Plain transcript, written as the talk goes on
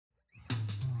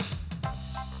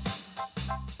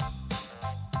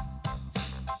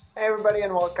Hey everybody,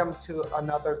 and welcome to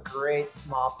another great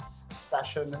MOPS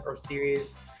session or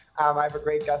series. I have a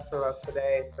great guest with us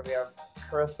today. So we have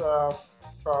Carissa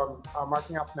from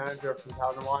Marketing Ops Manager from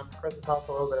Talent One. Carissa, tell us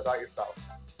a little bit about yourself.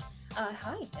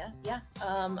 Hi, yeah.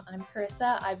 I'm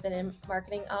Carissa. I've been in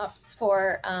marketing ops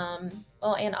for,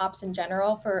 and ops in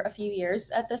general for a few years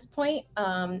at this point.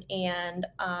 And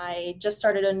I just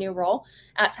started a new role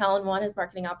at Talon One as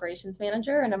marketing operations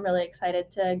manager, and I'm really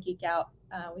excited to geek out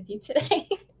with you today.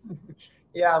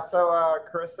 Yeah, so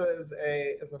Carissa is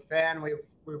a fan.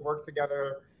 We've worked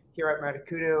together here at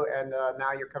Metakudu, and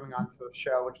now you're coming onto the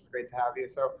show, which is great to have you.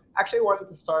 So actually wanted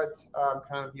to start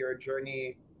kind of your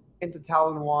journey into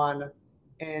Talon One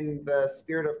in the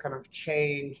spirit of kind of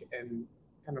change and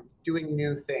kind of doing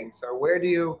new things. So where do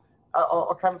you?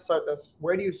 I'll kind of start this.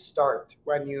 Where do you start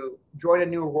when you join a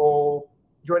new role,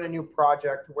 join a new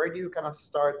project? Where do you kind of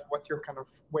start? What's your kind of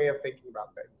way of thinking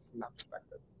about things from that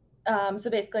perspective? So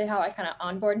basically, how I kind of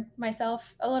onboard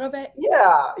myself a little bit.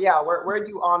 Yeah. Where do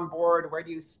you onboard? Where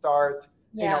do you start?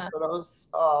 Yeah. For those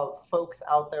folks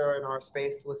out there in our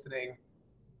space listening,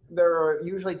 there are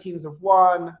usually teams of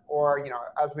one, or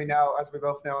as we know, as we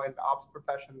both know, in the ops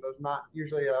profession, there's not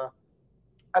usually a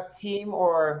team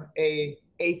or A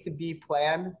to B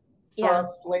plan for Yeah.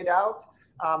 us laid out.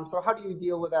 So how do you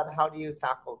deal with that? How do you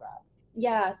tackle that?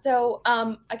 Yeah. So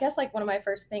I guess like one of my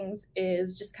first things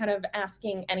is just kind of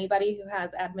asking anybody who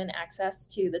has admin access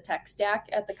to the tech stack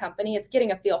at the company. It's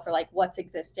getting a feel for like what's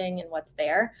existing and what's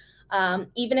there.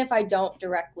 Even if I don't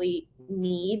directly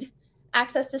need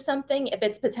access to something, if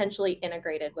it's potentially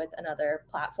integrated with another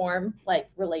platform like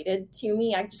related to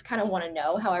me, I just kind of want to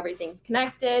know how everything's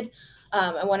connected.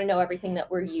 I want to know everything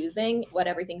that we're using, what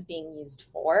everything's being used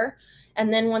for.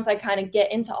 And then once I kind of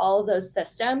get into all of those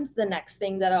systems, the next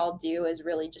thing that I'll do is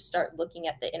really just start looking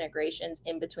at the integrations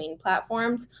in between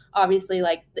platforms. Obviously,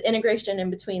 like the integration in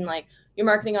between like your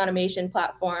marketing automation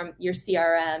platform, your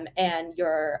CRM, and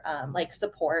your like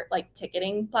support, like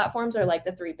ticketing platforms are like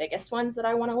the three biggest ones that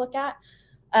I want to look at.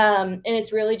 And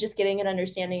it's really just getting an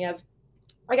understanding of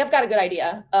like I've got a good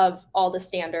idea of all the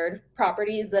standard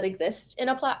properties that exist in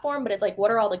a platform, but it's like,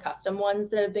 what are all the custom ones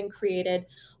that have been created?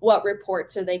 What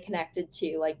reports are they connected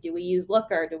to? Like, do we use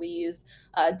Looker? Do we use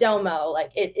Domo?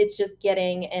 Like, it's just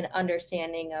getting an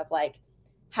understanding of like,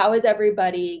 how is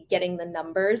everybody getting the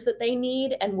numbers that they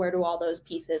need, and where do all those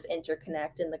pieces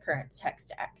interconnect in the current tech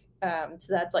stack? So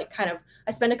that's like kind of,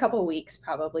 I spend a couple of weeks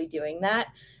probably doing that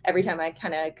every time I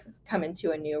kind of come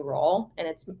into a new role, and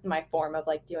it's my form of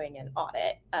like doing an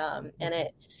audit. And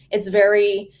it's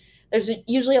very, there's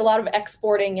usually a lot of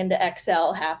exporting into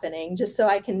Excel happening just so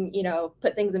I can,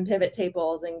 put things in pivot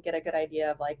tables and get a good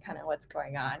idea of like kind of what's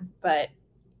going on. But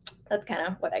that's kind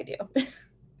of what I do.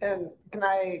 And can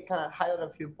I kind of highlight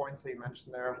a few points that you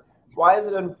mentioned there? Why is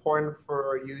it important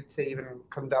for you to even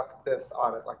conduct this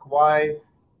audit? Like, why,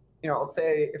 let's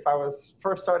say if I was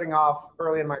first starting off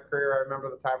early in my career, I remember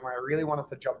the time where I really wanted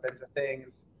to jump into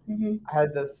things. Mm-hmm. I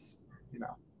had this,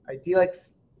 idyllic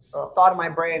thought in my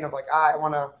brain of like, I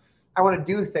want to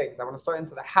do things. I want to start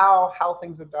into the how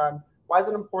things are done. Why is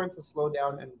it important to slow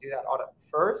down and do that audit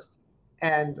first?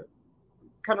 And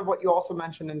kind of what you also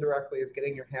mentioned indirectly is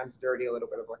getting your hands dirty a little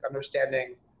bit of like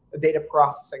understanding the data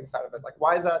processing side of it. Like,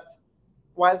 why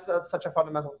is that such a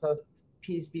fundamental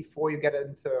piece before you get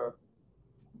into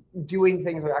doing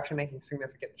things or actually making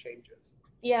significant changes?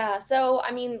 Yeah. So, I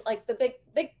mean, like the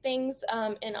big things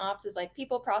in ops is like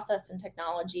people, process, and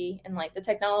technology. And like the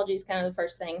technology is kind of the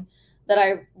first thing that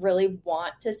I really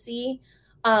want to see.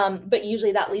 But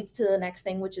usually that leads to the next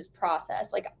thing, which is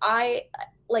process. Like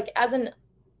like as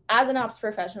an ops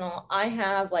professional, I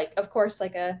have like, of course,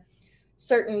 like a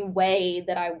certain way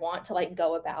that I want to like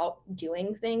go about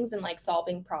doing things and like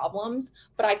solving problems,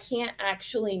 but I can't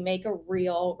actually make a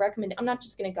real recommend. I'm not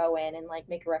just going to go in and like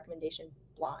make a recommendation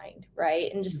blind,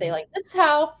 right? And just say Mm-hmm. like, this is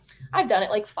how I've done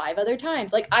it like 5 other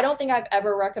times. Like, I don't think I've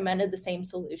ever recommended the same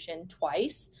solution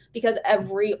twice because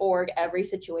every org, every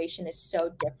situation is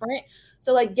so different.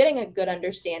 So like getting a good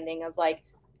understanding of like,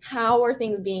 how are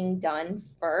things being done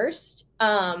first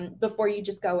before you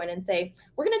just go in and say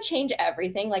we're going to change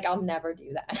everything. Like, I'll never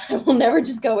do that. I will never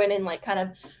just go in and like kind of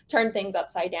turn things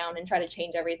upside down and try to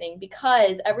change everything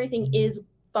because everything is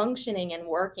functioning and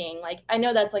working. Like, I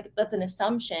know that's an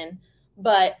assumption,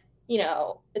 but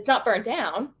it's not burnt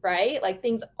down, right? Like,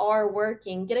 things are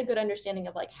working. Get a good understanding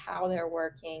of like how they're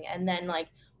working, and then like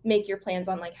make your plans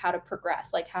on like how to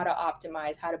progress, like how to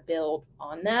optimize, how to build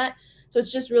on that. So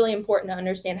it's just really important to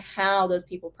understand how those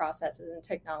people, processes, and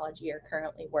technology are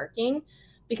currently working.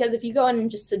 Because if you go in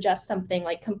and just suggest something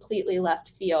like completely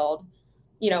left field,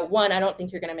 one, I don't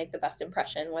think you're going to make the best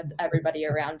impression with everybody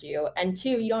around you. And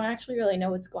two, you don't actually really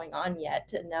know what's going on yet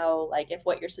to know like if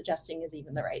what you're suggesting is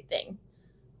even the right thing.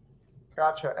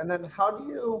 Gotcha. And then how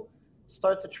do you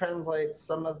start to translate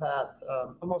some of that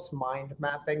almost mind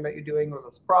mapping that you're doing with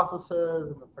those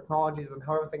processes and the technologies and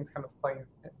how everything's kind of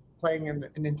playing and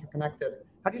interconnected?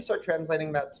 How do you start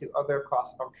translating that to other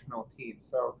cross-functional teams?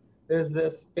 So there's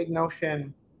this big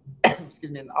notion,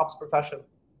 excuse me, in the ops profession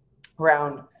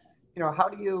around, how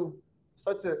do you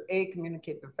start to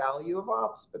communicate the value of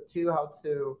ops, but two, how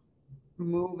to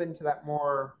move into that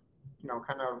more,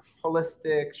 kind of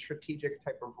holistic, strategic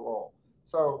type of role.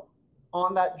 So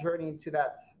on that journey to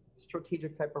that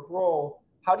strategic type of role,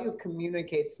 how do you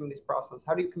communicate some of these processes?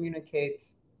 How do you communicate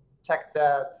tech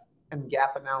debt and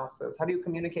gap analysis? How do you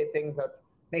communicate things that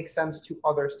make sense to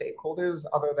other stakeholders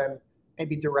other than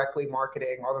maybe directly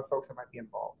marketing or other folks that might be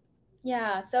involved?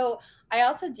 Yeah. So I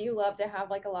also do love to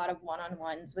have like a lot of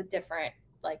one-on-ones with different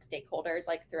like stakeholders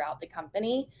like throughout the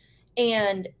company,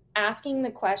 and asking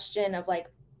the question of like,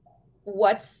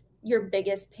 what's your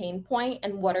biggest pain point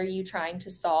and what are you trying to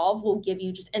solve will give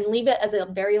you just, and leave it as a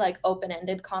very like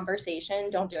open-ended conversation.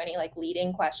 Don't do any like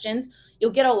leading questions. You'll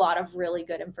get a lot of really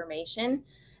good information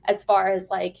as far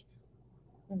as like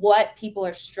what people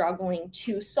are struggling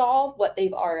to solve, what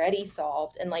they've already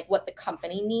solved, and like what the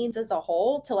company needs as a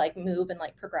whole to like move and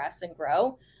like progress and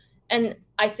grow. And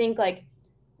I think like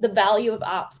the value of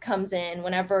ops comes in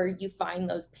whenever you find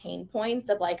those pain points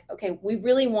of like, okay, we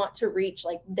really want to reach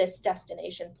like this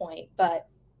destination point, but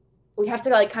we have to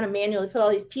like kind of manually put all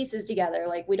these pieces together.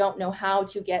 Like we don't know how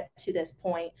to get to this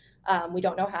point. We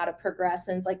don't know how to progress.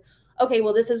 And it's like, okay,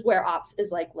 well, this is where ops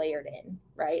is like layered in,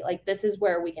 right? Like this is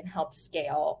where we can help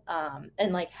scale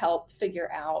and like help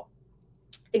figure out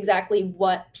exactly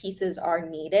what pieces are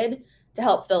needed to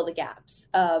help fill the gaps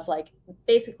of like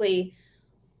basically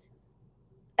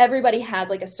everybody has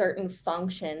like a certain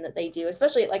function that they do,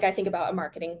 especially like I think about a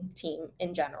marketing team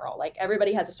in general. Like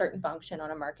everybody has a certain function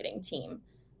on a marketing team.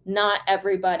 Not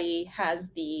everybody has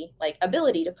the like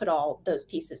ability to put all those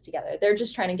pieces together. They're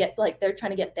just trying to get like they're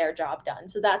trying to get their job done.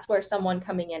 So that's where someone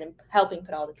coming in and helping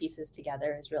put all the pieces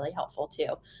together is really helpful too,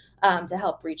 to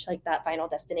help reach like that final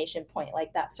destination point,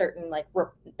 like that certain like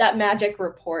that magic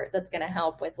report that's going to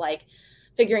help with like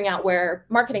figuring out where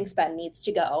marketing spend needs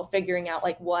to go, figuring out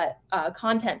like what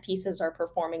content pieces are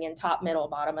performing in top, middle,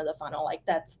 bottom of the funnel. Like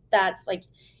that's like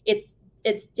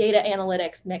it's data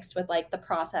analytics mixed with like the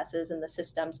processes and the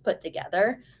systems put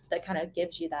together that kind of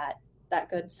gives you that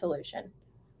good solution.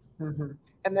 Mm-hmm.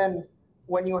 And then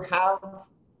when you have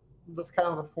this kind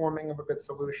of the forming of a good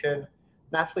solution,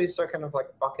 naturally you start kind of like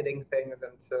bucketing things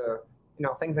into,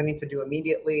 things I need to do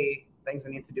immediately, things I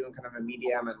need to do in kind of a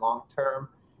medium and long term.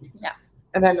 Yeah.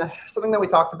 And then something that we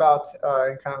talked about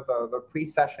in kind of the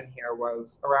pre-session here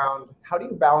was around how do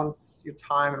you balance your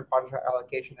time and project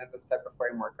allocation in this type of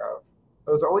framework of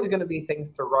there's always going to be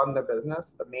things to run the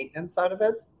business, the maintenance side of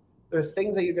it. There's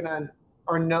things that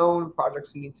are known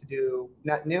projects you need to do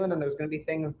net new, and then there's going to be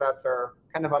things that are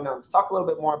kind of unknowns. Talk a little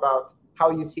bit more about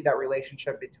how you see that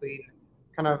relationship between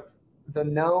kind of the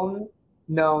known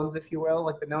knowns, if you will,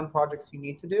 like the known projects you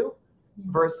need to do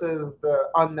versus the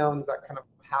unknowns that kind of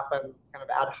happen kind of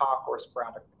ad hoc or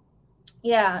sporadically.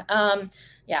 Yeah.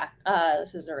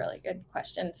 This is a really good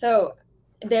question. So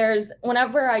there's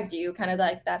whenever I do kind of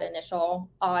like that initial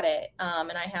audit,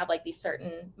 and I have like these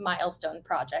certain milestone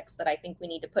projects that I think we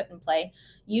need to put in play,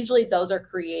 usually those are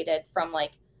created from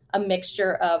like a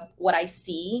mixture of what I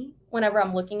see whenever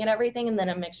I'm looking at everything, and then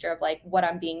a mixture of like what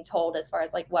I'm being told as far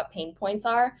as like what pain points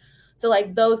are. So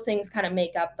like those things kind of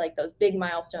make up like those big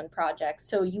milestone projects.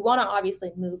 So you want to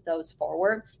obviously move those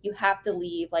forward. You have to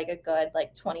leave like a good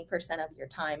like 20% of your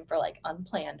time for like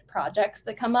unplanned projects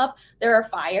that come up. There are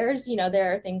fires,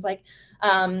 there are things like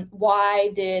why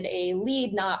did a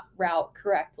lead not route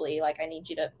correctly? Like I need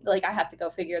you to like I have to go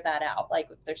figure that out. Like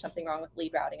if there's something wrong with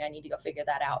lead routing, I need to go figure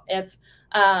that out. If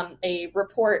a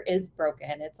report is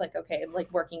broken, it's like okay,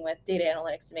 like working with data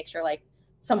analytics to make sure like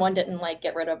someone didn't like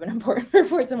get rid of an important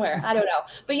report somewhere. I don't know.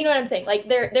 But you know what I'm saying? Like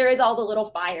there is all the little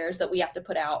fires that we have to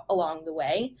put out along the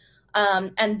way.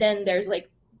 And then there's like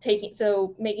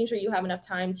making sure you have enough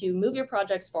time to move your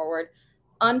projects forward,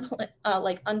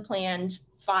 unplanned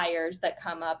fires that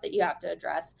come up that you have to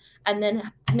address, and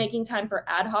then making time for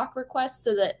ad hoc requests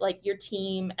so that like your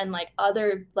team and like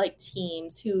other like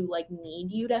teams who like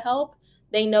need you to help,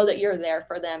 they know that you're there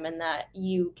for them and that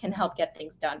you can help get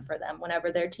things done for them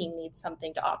whenever their team needs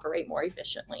something to operate more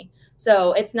efficiently.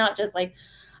 So it's not just like,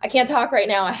 I can't talk right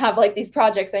now. I have like these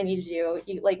projects I need to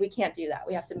do. Like we can't do that.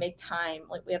 We have to make time.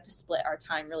 Like we have to split our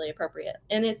time really appropriate.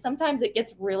 And sometimes it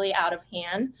gets really out of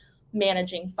hand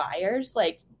managing fires,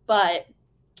 like, but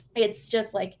it's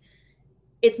just like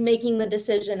it's making the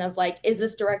decision of like, is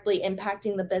this directly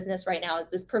impacting the business right now? Is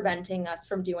this preventing us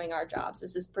from doing our jobs?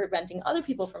 Is this preventing other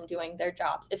people from doing their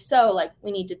jobs? If so, like,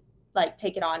 we need to like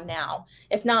take it on now.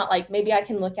 If not, like, maybe I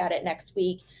can look at it next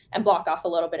week and block off a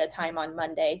little bit of time on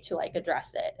Monday to like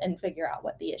address it and figure out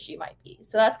what the issue might be.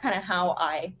 So that's kind of how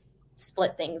I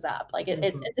split things up. Like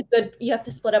it's a good, you have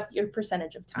to split up your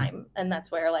percentage of time. And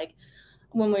that's where like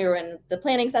when we were in the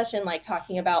planning session, like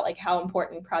talking about like how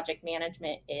important project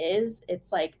management is,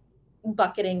 it's like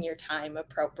bucketing your time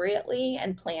appropriately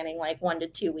and planning like 1 to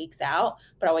 2 weeks out,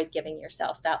 but always giving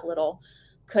yourself that little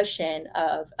cushion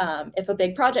of if a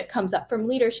big project comes up from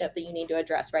leadership that you need to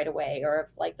address right away, or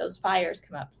if like those fires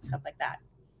come up, stuff like that.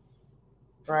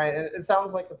 Right. And it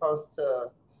sounds like, if I was to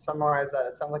summarize that,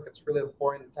 it sounds like it's really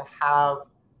important to have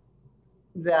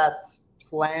that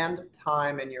planned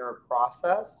time in your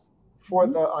process for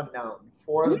the unknown,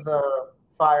 for the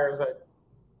fires, right?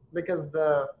 Because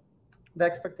the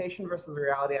expectation versus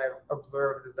reality I've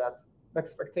observed is that the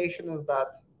expectation is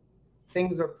that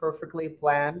things are perfectly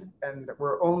planned and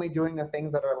we're only doing the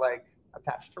things that are like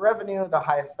attached to revenue, the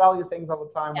highest value things all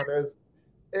the time, where there's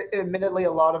admittedly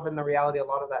a lot of, in the reality, a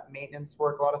lot of that maintenance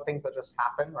work, a lot of things that just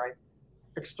happen, right?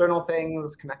 External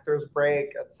things, connectors break,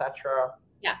 etc.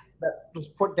 Yeah. That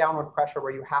just put downward pressure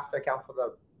where you have to account for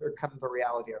the kind of the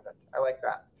reality of it. I like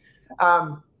that.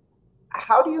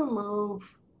 How do you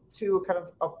move to kind of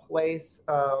a place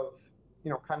of,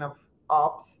 kind of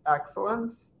ops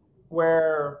excellence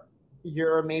where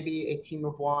you're maybe a team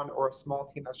of one or a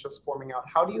small team that's just forming out?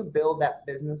 How do you build that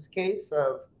business case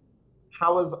of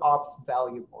how is ops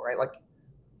valuable, right? Like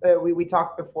we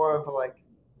talked before of like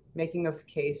making this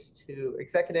case to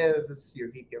executives,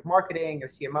 your VP of marketing, your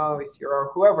CMO, your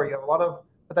CRO, whoever. You have a lot of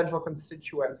potential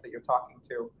constituents that you're talking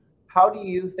to. How do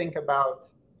you think about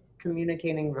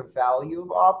communicating the value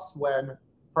of ops when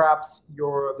perhaps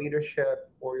your leadership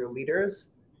or your leaders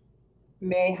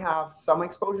may have some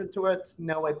exposure to it,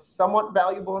 know it's somewhat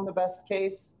valuable in the best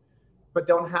case, but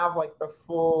don't have like the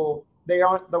full, they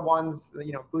aren't the ones,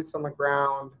 boots on the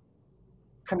ground,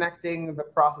 connecting the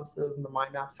processes and the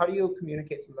mind maps? How do you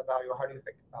communicate some of the value? How do you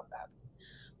think about that?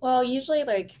 Well, usually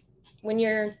like when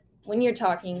you're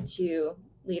talking to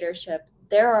leadership,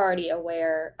 they're already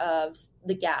aware of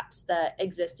the gaps that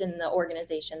exist in the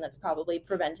organization that's probably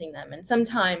preventing them. And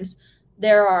sometimes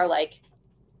there are like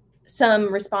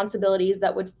some responsibilities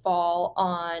that would fall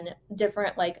on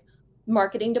different like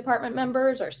marketing department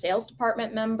members or sales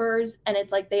department members, and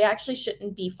it's like they actually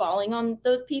shouldn't be falling on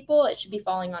those people. It should be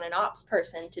falling on an ops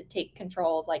person to take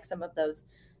control of like some of those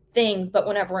things. But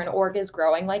whenever an org is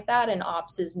growing like that and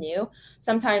ops is new,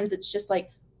 sometimes it's just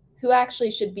like, who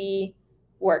actually should be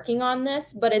working on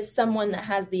this? But it's someone that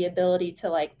has the ability to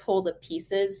like pull the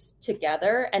pieces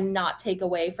together and not take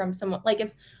away from someone. Like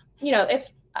if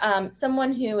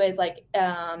someone who is like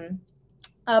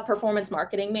a performance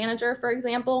marketing manager, for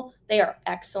example, they are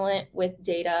excellent with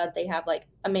data. They have like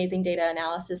amazing data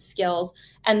analysis skills,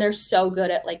 and they're so good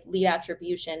at like lead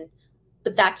attribution,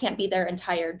 but that can't be their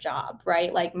entire job,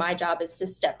 right? Like my job is to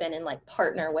step in and like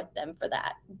partner with them for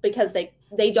that, because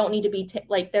they don't need to be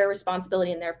like their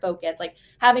responsibility and their focus. Like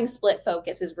having split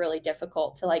focus is really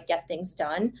difficult to like get things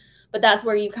done, but that's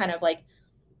where you kind of like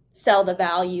sell the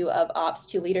value of ops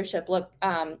to leadership. Look,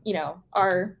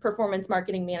 our performance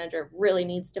marketing manager really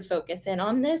needs to focus in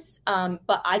on this,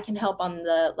 but I can help on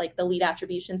the like the lead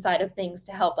attribution side of things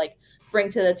to help like bring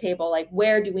to the table like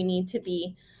where do we need to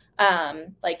be,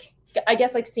 like I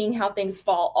guess like seeing how things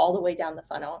fall all the way down the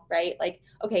funnel, right? Like,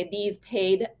 okay, these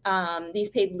paid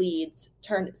leads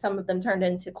some of them turned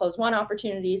into close won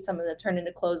opportunities, some of them turned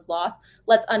into closed loss.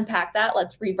 Let's unpack that.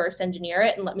 Let's reverse engineer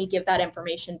it, and let me give that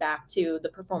information back to the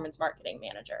performance marketing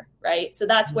manager, right? So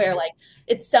that's where like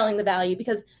it's selling the value,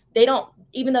 because they don't,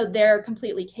 even though they're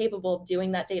completely capable of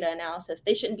doing that data analysis,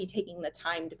 they shouldn't be taking the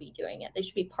time to be doing it. They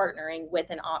should be partnering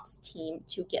with an ops team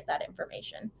to get that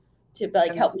information, to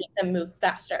like help make them move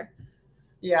faster.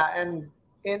 Yeah, and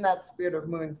in that spirit of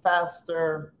moving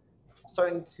faster,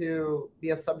 starting to be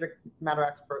a subject matter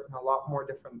expert in a lot more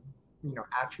different,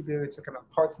 attributes or kind of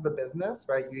parts of the business,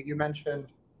 right? You mentioned,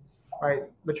 right,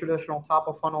 the traditional top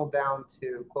of funnel down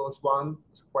to close one.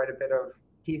 There's quite a bit of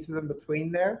pieces in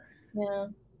between there. Yeah.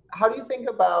 How do you think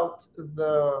about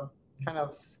the kind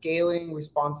of scaling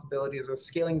responsibilities or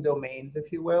scaling domains,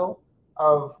 if you will,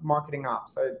 of marketing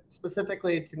ops?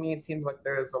 Specifically, to me, it seems like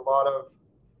there's a lot of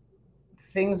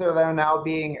things that are now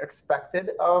being expected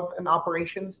of an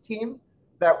operations team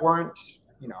that weren't,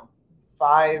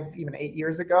 5, even 8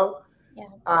 years ago.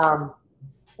 Yeah.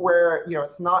 Where,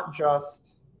 it's not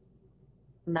just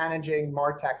managing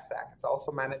MarTech stack. It's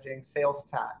also managing sales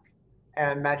tech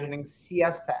and managing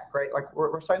CS tech, right? Like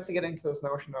we're starting to get into this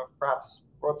notion of perhaps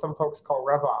what some folks call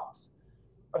RevOps.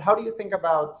 But how do you think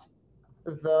about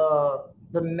the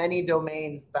many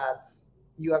domains that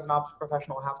you as an ops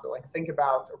professional have to like think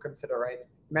about or consider, right?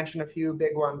 You mentioned a few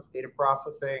big ones: data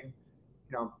processing,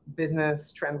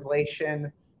 business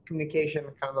translation, communication,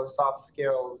 kind of those soft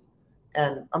skills,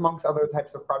 and amongst other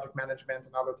types of project management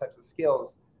and other types of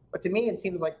skills. But to me, it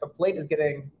seems like the plate is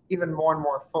getting even more and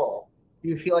more full. Do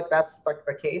you feel like that's like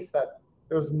the case, that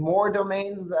there's more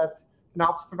domains that an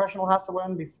ops professional has to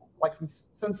learn before, like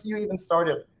since you even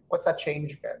started? What's that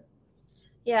change been?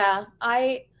 Yeah,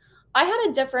 I had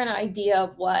a different idea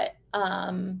of what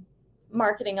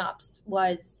marketing ops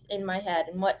was in my head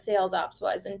and what sales ops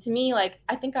was. And to me, like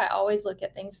I think I always look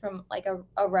at things from like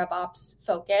a rev ops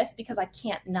focus because I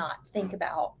can't not think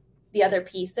about the other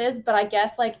pieces. But I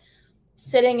guess like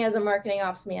sitting as a marketing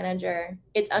ops manager,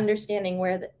 it's understanding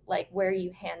where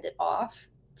you hand it off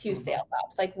to sales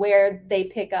ops, like where they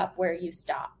pick up where you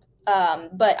stop.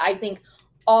 But I think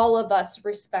all of us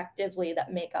respectively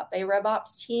that make up a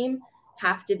RevOps team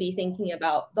have to be thinking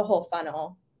about the whole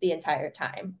funnel the entire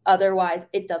time. Otherwise,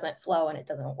 it doesn't flow and it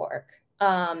doesn't work.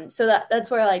 So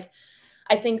that's where like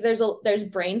I think there's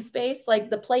brain space. Like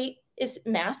the plate is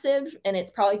massive and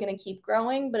it's probably going to keep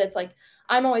growing, but it's like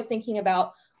I'm always thinking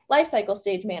about life cycle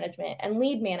stage management and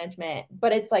lead management,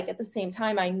 but it's like at the same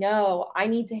time I know I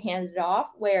need to hand it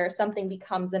off where something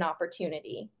becomes an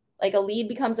opportunity. Like a lead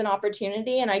becomes an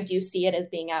opportunity and I do see it as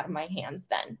being out of my hands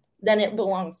then it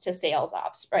belongs to sales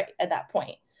ops right at that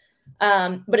point.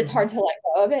 But it's hard to let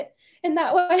go of it in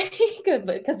that way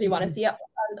because you want to see it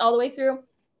all the way through.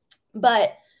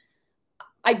 But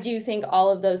I do think all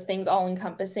of those things, all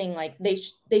encompassing, like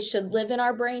they should live in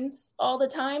our brains all the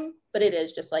time. But it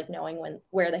is just like knowing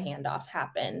where the handoff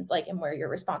happens, like and where your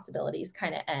responsibilities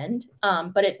kind of end.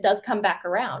 But it does come back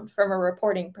around from a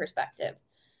reporting perspective,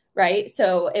 right?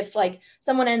 So if like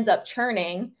someone ends up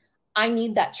churning, I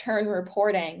need that churn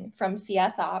reporting from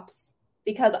CS ops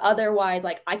because otherwise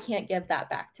like I can't give that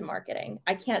back to marketing.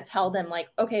 I can't tell them like,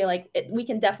 okay, like we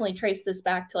can definitely trace this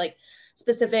back to like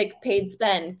specific paid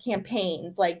spend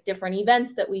campaigns, like different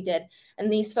events that we did.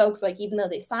 And these folks, like even though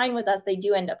they sign with us, they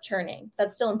do end up churning.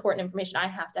 That's still important information. I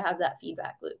have to have that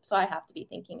feedback loop. So I have to be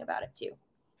thinking about it too.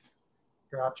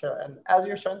 Gotcha. And as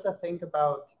you're starting to think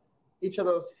about each of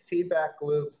those feedback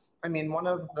loops, I mean, one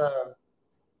of the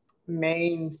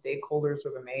main stakeholders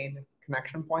or the main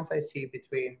connection points I see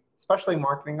between especially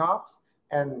marketing ops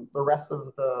and the rest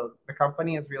of the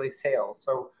company is really sales.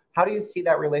 So how do you see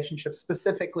that relationship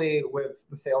specifically with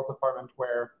the sales department,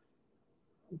 where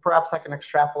perhaps I can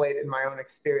extrapolate in my own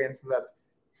experience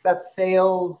that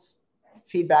sales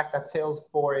feedback, that sales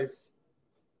voice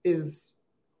is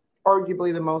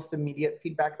arguably the most immediate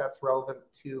feedback that's relevant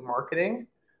to marketing,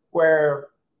 where,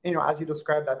 as you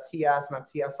described, that CS and that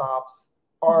CS ops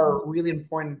are really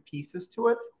important pieces to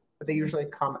it, but they usually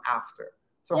come after.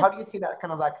 So how do you see that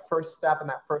kind of like first step and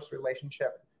that first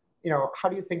relationship? How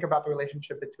do you think about the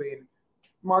relationship between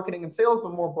marketing and sales,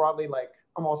 but more broadly, like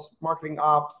almost marketing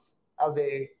ops as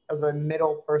a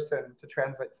middle person to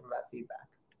translate some of that feedback?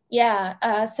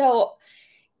 Yeah. So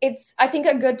it's I think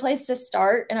a good place to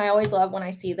start, and I always love when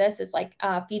I see this, is like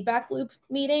feedback loop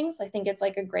meetings. I think it's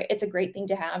a great thing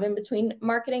to have in between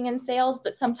marketing and sales,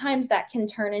 but sometimes that can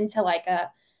turn into like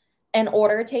an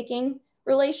order taking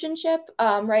relationship,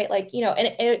 right? Like,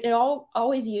 and it all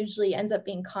always usually ends up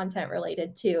being content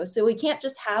related too. So we can't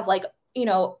just have like,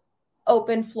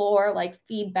 open floor, like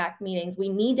feedback meetings. We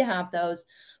need to have those,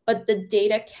 but the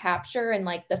data capture and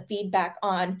like the feedback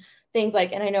on things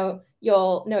like, and I know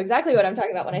you'll know exactly what I'm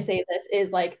talking about when I say this,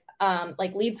 is like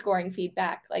lead scoring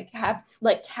feedback, like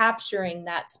capturing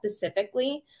that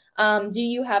specifically. Do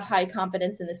you have high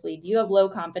confidence in this lead? Do you have low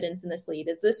confidence in this lead?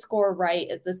 Is this score right?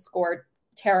 Is this score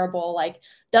terrible? Like,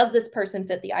 does this person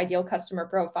fit the ideal customer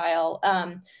profile?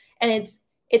 And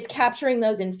it's capturing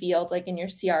those in fields, like in your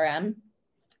CRM,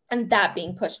 and that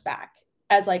being pushed back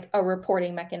as like a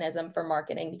reporting mechanism for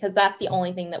marketing, because that's the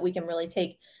only thing that we can really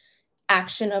take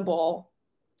actionable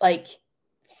like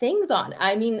things on.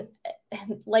 I mean,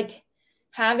 like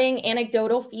having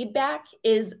anecdotal feedback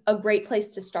is a great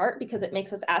place to start because it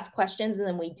makes us ask questions and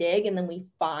then we dig and then we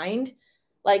find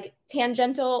like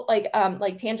tangential,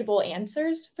 like tangible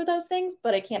answers for those things,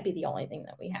 but it can't be the only thing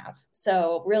that we have.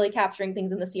 So really capturing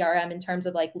things in the CRM in terms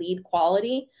of like lead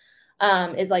quality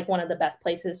is like one of the best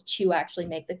places to actually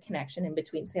make the connection in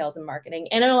between sales and marketing.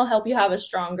 And it'll help you have a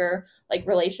stronger like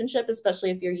relationship, especially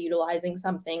if you're utilizing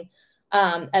something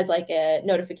as like a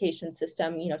notification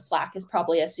system. Slack is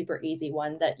probably a super easy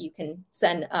one that you can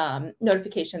send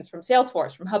notifications from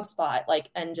Salesforce, from HubSpot, like,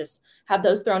 and just have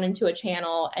those thrown into a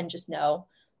channel and just know,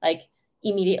 like,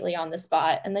 immediately on the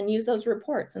spot, and then use those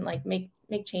reports and like make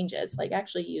changes, like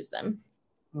actually use them.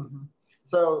 Mm-hmm.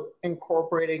 So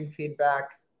incorporating feedback,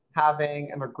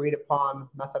 having an agreed upon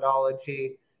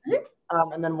methodology.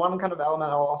 And then one kind of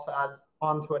element I'll also add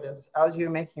onto it is as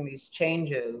you're making these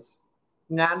changes,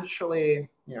 naturally,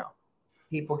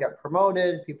 people get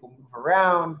promoted, people move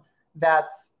around, that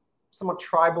somewhat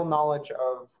tribal knowledge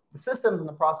of the systems and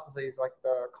the processes, like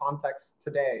the context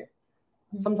today,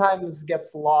 sometimes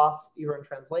gets lost either in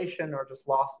translation or just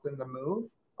lost in the move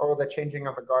or the changing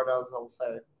of the guard, as I'll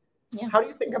say. Yeah. How do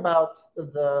you think about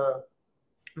the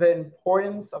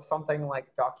importance of something like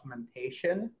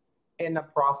documentation in a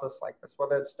process like this,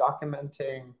 whether it's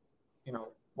documenting,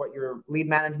 what your lead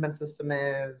management system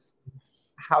is,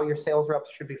 how your sales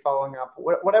reps should be following up,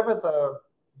 whatever the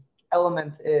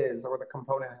element is or the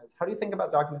component is? How do you think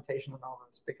about documentation and all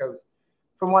this? Because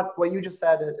from what you just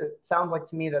said, it sounds like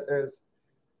to me that there's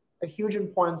a huge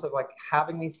importance of like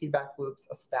having these feedback loops,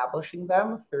 establishing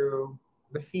them through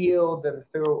the fields and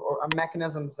through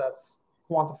mechanisms that's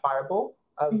quantifiable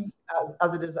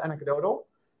as it is anecdotal.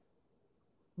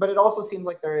 But it also seems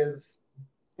like there is,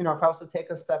 if I was to take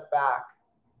a step back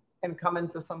and come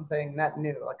into something net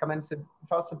new, like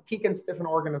if I was to peek into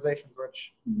different organizations,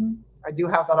 which I do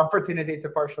have that opportunity to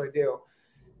partially do,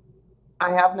 I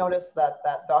have noticed that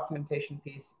documentation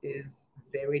piece is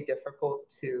very difficult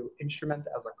to instrument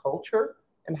as a culture.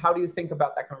 And how do you think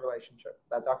about that kind of relationship,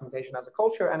 that documentation as a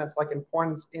culture and its like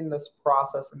importance in this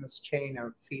process, in this chain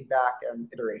of feedback and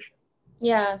iteration?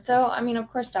 Yeah. So, I mean, of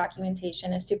course,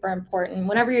 documentation is super important.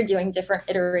 Whenever you're doing different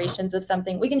iterations of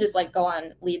something, we can just like go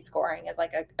on lead scoring as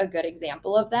like a good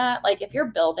example of that. Like if you're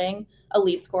building a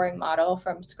lead scoring model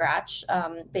from scratch,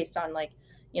 based on like,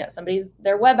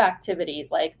 their web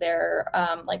activities, like their,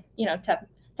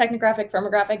 technographic,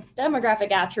 firmographic,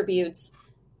 demographic attributes,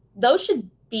 those should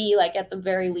be like at the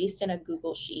very least in a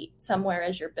Google sheet somewhere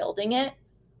as you're building it.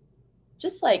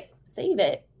 Just like save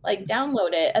it, like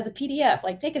download it as a PDF,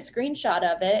 like take a screenshot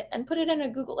of it and put it in a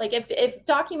Google. Like if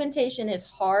documentation is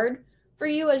hard for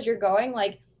you as you're going,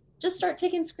 like just start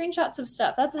taking screenshots of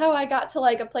stuff. That's how I got to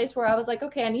like a place where I was like,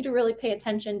 okay, I need to really pay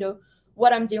attention to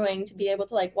what I'm doing to be able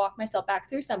to like walk myself back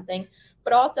through something.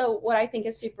 But also what I think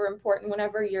is super important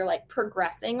whenever you're like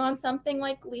progressing on something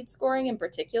like lead scoring in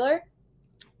particular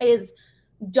is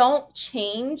don't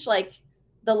change like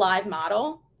the live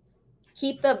model.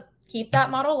 Keep that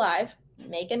model live,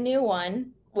 make a new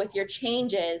one with your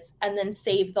changes, and then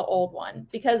save the old one,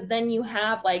 because then you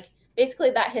have like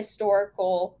basically that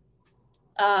historical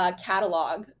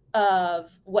catalog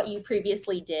of what you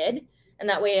previously did, and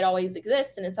that way it always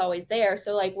exists and it's always there.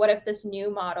 So like what if this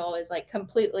new model is like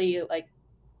completely like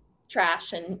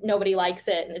trash and nobody likes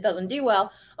it and it doesn't do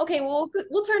well? Okay, well,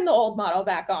 we'll turn the old model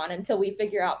back on until we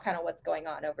figure out kind of what's going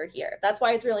on over here. That's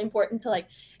why it's really important to like,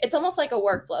 it's almost like a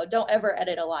workflow. Don't ever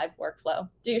edit a live workflow.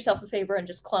 Do yourself a favor and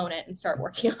just clone it and start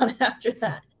working on it after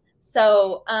that.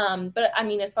 So but I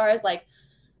mean, as far as like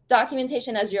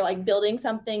documentation as you're like building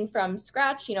something from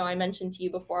scratch, I mentioned to you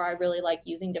before, I really like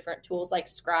using different tools like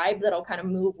Scribe that'll kind of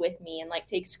move with me and like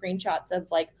take screenshots of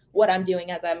like what I'm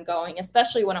doing as I'm going,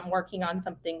 especially when I'm working on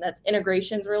something that's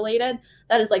integrations related.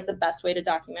 That is like the best way to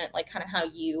document like kind of how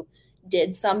you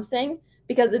did something,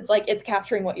 because it's like it's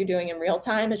capturing what you're doing in real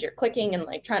time as you're clicking and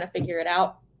like trying to figure it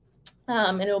out.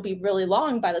 And it'll be really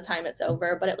long by the time it's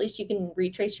over, but at least you can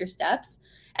retrace your steps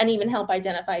and even help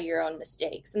identify your own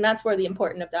mistakes. And that's where the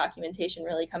importance of documentation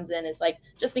really comes in, is like,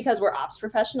 just because we're ops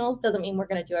professionals doesn't mean we're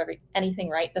going to do anything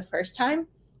right the first time.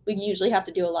 We usually have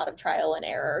to do a lot of trial and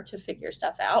error to figure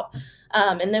stuff out.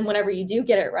 And then whenever you do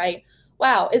get it right,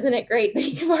 wow, isn't it great that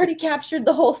you've already captured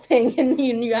the whole thing and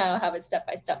you now have a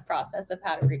step-by-step process of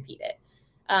how to repeat it.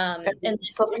 And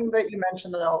something that you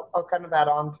mentioned that I'll kind of add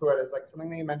on to it is like something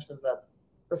that you mentioned is that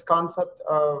this concept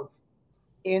of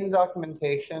in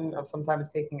documentation of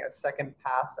sometimes taking a second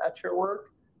pass at your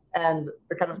work, and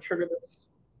to kind of trigger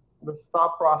this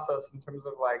thought process in terms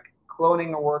of like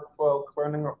cloning a workflow,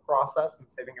 cloning a process, and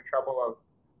saving a trouble of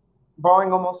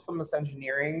borrowing almost from this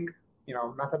engineering,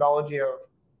 methodology of,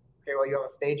 okay, well, you have a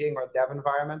staging or a dev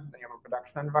environment, and then you have a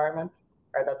production environment,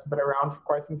 right? That's been around for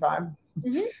quite some time.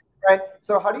 Mm-hmm. Right.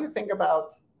 So how do you think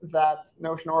about that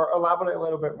notion, or elaborate a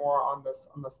little bit more on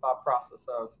this thought process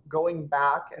of going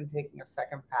back and taking a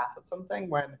second pass at something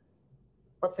when,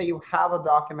 let's say, you have a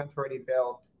document already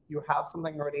built, you have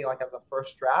something already like as a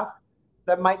first draft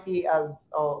that might be, as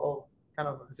kind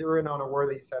of zero in on a word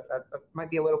that you said, that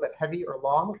might be a little bit heavy or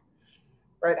long.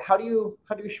 right? How do you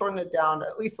shorten it down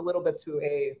at least a little bit to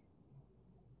a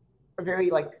very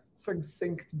like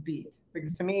succinct beat?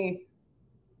 Because to me,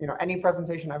 any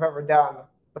presentation I've ever done,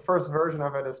 the first version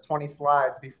of it is 20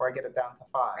 slides before I get it down to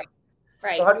five.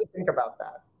 Right. So Right. how do you think about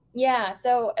that? Yeah,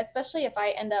 so especially if I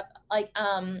end up like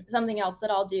something else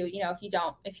that I'll do, if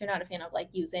you're not a fan of like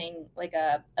using like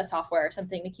a software or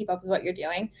something to keep up with what you're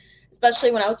doing,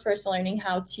 especially when I was first learning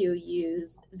how to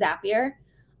use Zapier,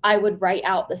 I would write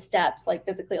out the steps like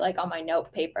physically like on my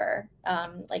note paper,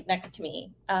 like next to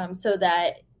me. So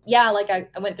that yeah, like I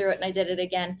went through it and I did it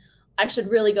again. I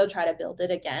should really go try to build it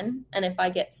again. And if I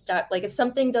get stuck, like if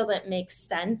something doesn't make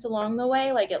sense along the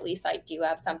way, like at least I do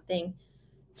have something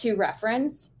to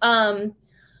reference. I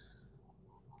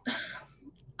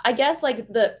guess like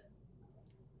the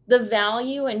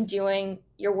value in doing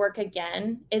your work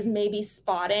again is maybe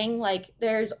spotting like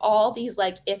there's all these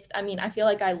like if I mean I feel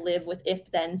like I live with if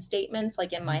then statements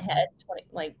like in my head 20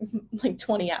 like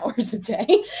 20 hours a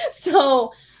day.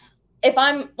 So if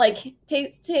I'm like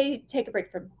take a break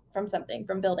from something,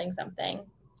 from building something,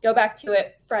 go back to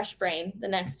it fresh brain the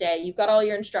next day. You've got all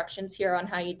your instructions here on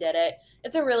how you did it.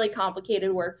 It's a really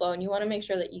complicated workflow and you want to make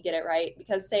sure that you get it right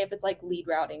because say if it's like lead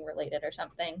routing related or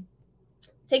something,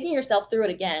 taking yourself through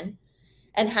it again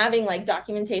and having like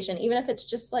documentation, even if it's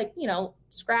just like,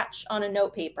 scratch on a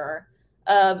note paper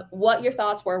of what your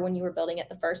thoughts were when you were building it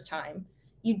the first time,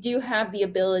 you do have the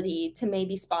ability to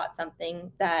maybe spot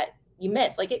something that you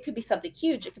miss. Like it could be something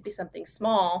huge, it could be something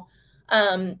small.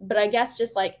 But I guess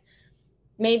just like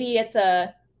maybe it's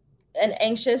an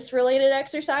anxious related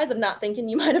exercise of not thinking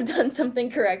you might have done something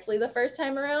correctly the first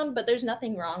time around, but there's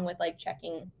nothing wrong with like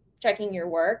checking your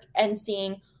work and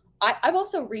seeing I've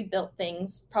also rebuilt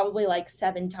things probably like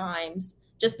 7 times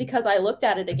just because I looked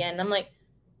at it again and I'm like,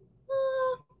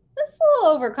 this is a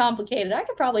little overcomplicated. I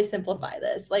could probably simplify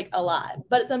this like a lot.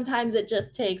 But sometimes it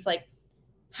just takes like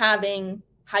having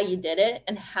how you did it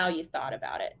and how you thought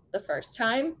about it the first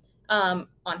time on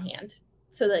hand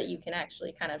so that you can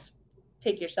actually kind of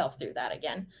take yourself through that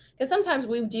again. Because sometimes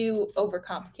we do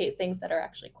overcomplicate things that are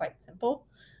actually quite simple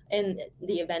in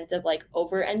the event of like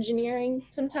over engineering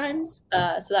sometimes.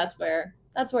 So that's where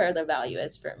the value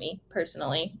is for me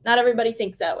personally. Not everybody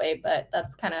thinks that way, but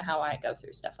that's kind of how I go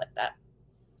through stuff like that.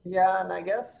 Yeah, and I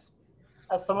guess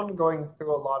as someone going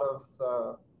through a lot of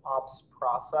the ops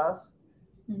process,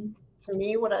 Mhm. to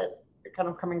me, what I kind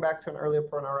of coming back to an earlier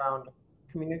point around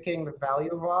communicating the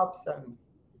value of ops and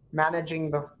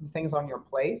managing the things on your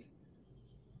plate,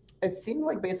 it seems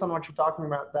like based on what you're talking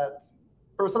about, that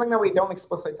or something that we don't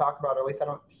explicitly talk about, or at least I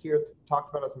don't hear it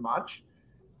talked about as much,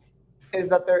 is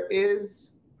that there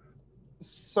is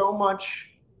so much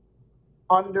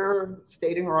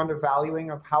understating or undervaluing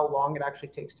of how long it actually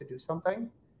takes to do something,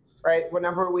 right?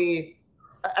 Whenever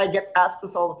I get asked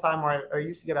this all the time, or I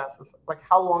used to get asked this, like,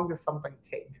 how long does something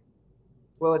take?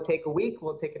 Will it take a week?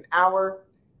 Will it take an hour?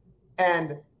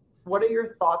 And what are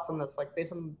your thoughts on this? Like,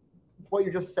 based on what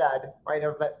you just said, right?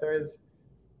 Of that there is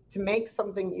to make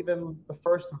something even the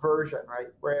first version, right?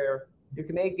 Where you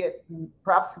can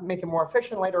perhaps make it more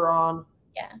efficient later on.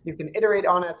 Yeah. You can iterate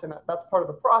on it, and that's part of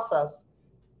the process.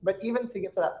 But even to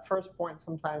get to that first point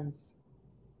sometimes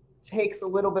takes a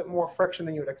little bit more friction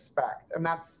than you would expect. And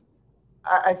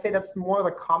I say that's more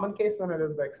the common case than it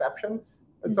is the exception.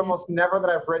 It's Mhm. almost never that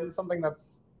I've written something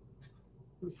that's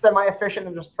semi-efficient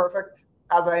and just perfect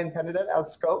as I intended it,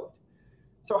 as scoped.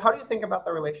 So how do you think about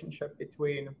the relationship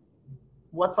between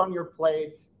what's on your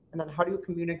plate and then how do you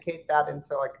communicate that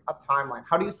into like a timeline?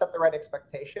 How do you set the right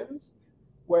expectations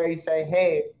where you say,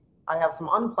 hey, I have some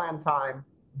unplanned time,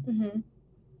 Mhm.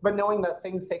 but knowing that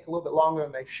things take a little bit longer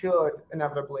than they should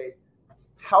inevitably,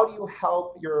 how do you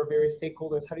help your various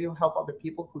stakeholders? How do you help other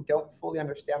people who don't fully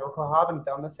understand or who haven't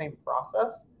done the same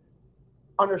process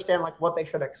understand like what they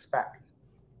should expect?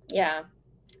 Yeah.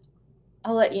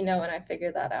 I'll let you know when I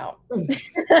figure that out.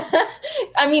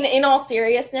 I mean, in all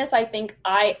seriousness, I think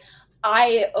I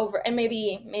over and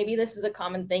maybe this is a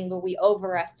common thing, but we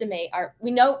overestimate our we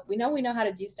know how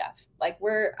to do stuff. Like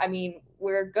we're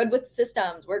good with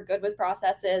systems, we're good with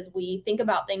processes, we think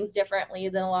about things differently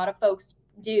than a lot of folks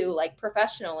do, like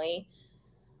professionally.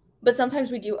 But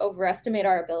sometimes we do overestimate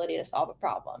our ability to solve a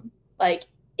problem, like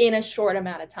in a short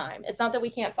amount of time. It's not that we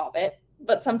can't solve it,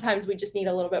 but sometimes we just need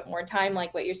a little bit more time,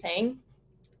 like what you're saying.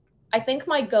 I think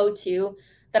my go-to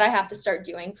that I have to start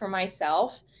doing for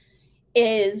myself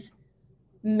is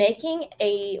making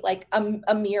a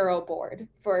Miro board,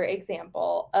 for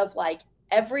example, of like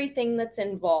everything that's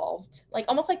involved, like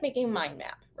almost like making a mind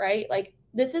map, right? Like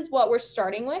this is what we're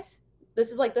starting with.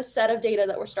 This is like the set of data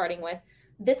that we're starting with.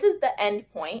 This is the end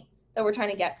point that we're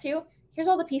trying to get to. Here's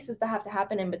all the pieces that have to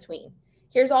happen in between.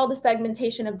 Here's all the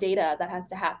segmentation of data that has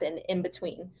to happen in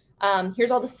between.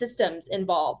 Here's all the systems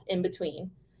involved in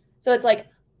between. So it's like,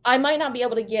 I might not be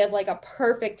able to give like a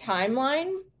perfect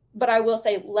timeline, but I will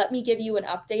say, let me give you an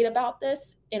update about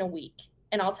this in a week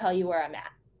and I'll tell you where I'm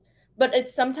at. But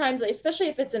it's sometimes, especially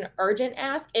if it's an urgent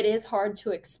ask, it is hard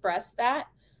to express that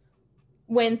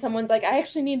when someone's like, I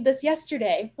actually need this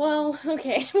yesterday. Well,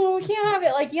 okay, well, we can't have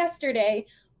it like yesterday,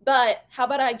 but how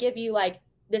about I give you like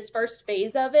this first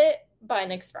phase of it by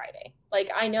next Friday? Like,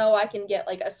 I know I can get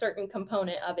like a certain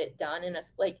component of it done in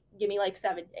like, give me like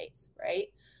 7 days, right?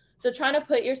 So trying to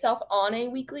put yourself on a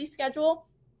weekly schedule.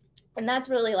 And that's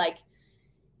really like,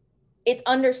 it's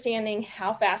understanding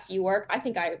how fast you work. I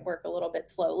think I work a little bit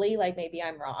slowly. Like maybe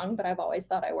I'm wrong, but I've always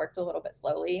thought I worked a little bit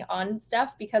slowly on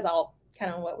stuff because I'll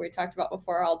kind of what we talked about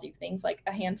before. I'll do things like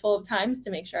a handful of times to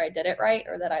make sure I did it right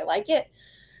or that I like it.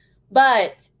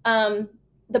 But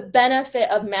the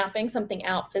benefit of mapping something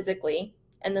out physically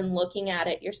and then looking at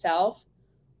it yourself,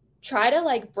 try to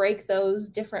like break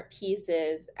those different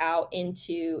pieces out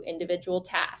into individual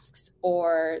tasks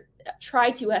or try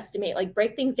to estimate, like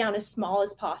break things down as small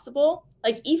as possible,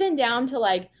 like even down to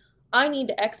like, I need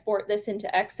to export this into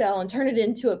Excel and turn it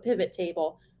into a pivot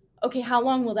table. Okay, how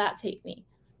long will that take me?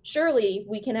 Surely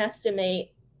we can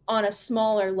estimate on a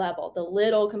smaller level the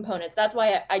little components. That's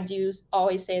why I do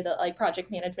always say that like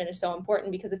project management is so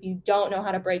important, because if you don't know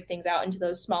how to break things out into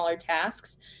those smaller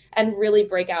tasks and really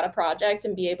break out a project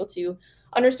and be able to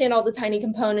understand all the tiny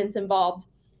components involved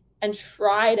and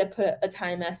try to put a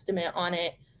time estimate on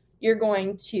it, you're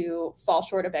going to fall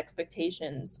short of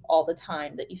expectations all the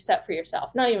time that you set for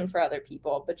yourself, not even for other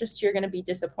people, but just you're going to be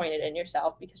disappointed in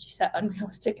yourself because you set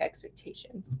unrealistic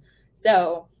expectations.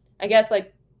 So I guess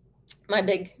like my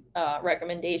big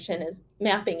recommendation is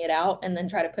mapping it out and then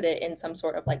try to put it in some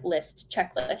sort of like list,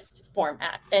 checklist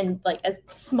format and like as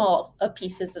small of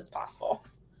pieces as possible.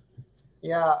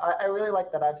 Yeah, I really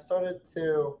like that. I've started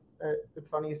to, it's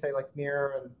funny you say like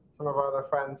mirror and some of our other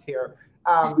friends here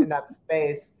in that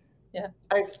space. Yeah.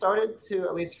 I've started to,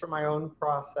 at least for my own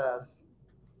process,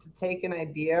 to take an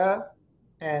idea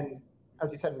and,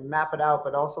 as you said, map it out,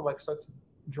 but also like start to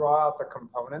draw out the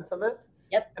components of it.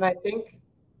 Yep. And I think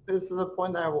this is a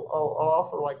point that I'll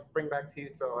also like bring back to you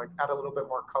to like add a little bit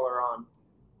more color on.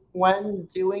 When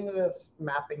doing this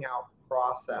mapping out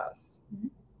process,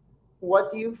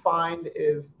 what do you find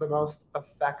is the most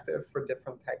effective for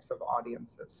different types of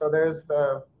audiences? So there's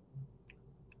the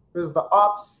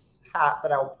ops hat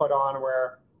that I'll put on,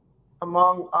 where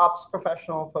among ops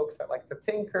professional folks that like to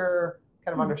tinker,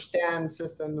 kind of understand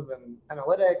systems and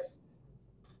analytics,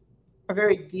 a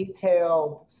very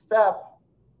detailed step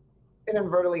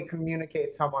inadvertently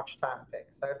communicates how much time it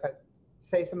takes. So if I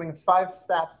say something is 5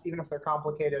 steps, even if they're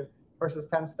complicated, versus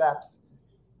 10 steps,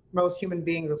 most human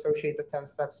beings associate the 10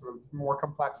 steps with more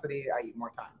complexity, i.e.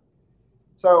 more time.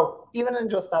 So even in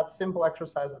just that simple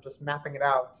exercise of just mapping it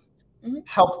out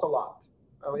helps a lot,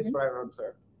 at least what I've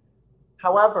observed.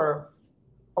 However,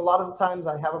 a lot of the times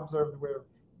I have observed with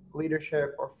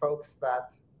leadership or folks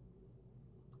that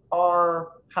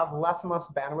have less and less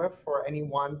bandwidth for any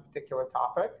one particular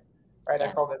topic, right? Yeah.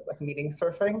 I call this like meeting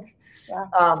surfing.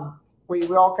 Yeah. We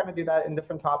all kind of do that in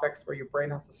different topics where your brain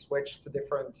has to switch to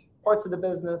different parts of the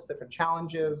business, different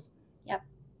challenges. Yep.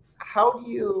 How do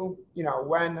you,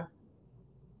 when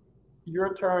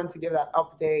your turn to give that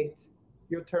update,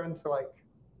 your turn to like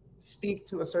speak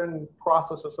to a certain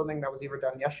process or something that was either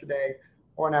done yesterday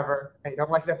or whenever, I don't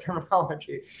like that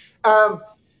terminology,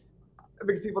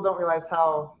 because people don't realize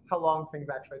how long things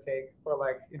actually take, or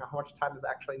like, how much time is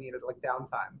actually needed, like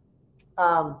downtime.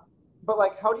 But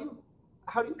like, how do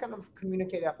you kind of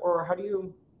communicate that, or how do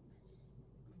you,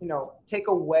 take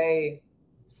away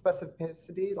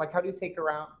specificity? Like, how do you take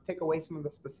away some of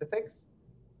the specifics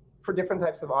for different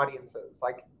types of audiences?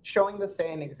 Like showing the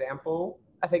same example,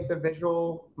 I think the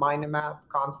visual mind map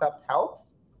concept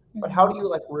helps, but how do you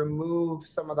like remove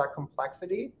some of that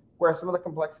complexity, where some of the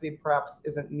complexity perhaps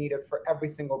isn't needed for every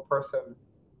single person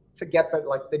to get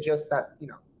the gist that,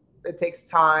 it takes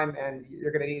time and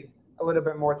you're going to need a little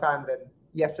bit more time than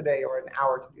yesterday or an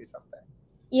hour to do something.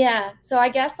 Yeah. So I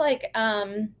guess like,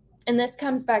 and this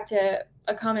comes back to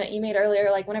a comment you made earlier,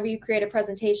 like whenever you create a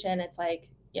presentation, it's like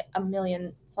a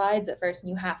million slides at first and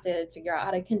you have to figure out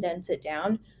how to condense it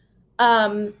down.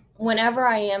 Whenever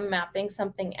I am mapping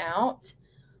something out,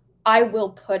 I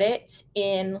will put it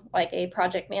in like a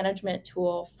project management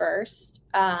tool first.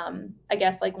 I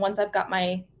guess like once I've got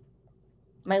my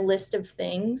list of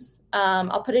things,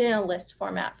 I'll put it in a list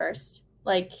format first,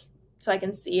 like so I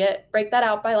can see it, break that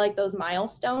out by like those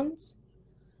milestones,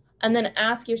 and then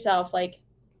ask yourself, like,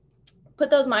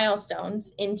 put those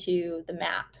milestones into the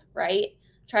map, right?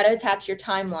 try to attach your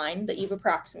timeline that you've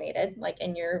approximated, like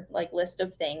in your like list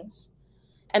of things,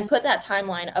 and put that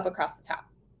timeline up across the top.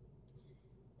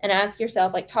 And ask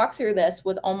yourself, like, talk through this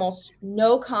with almost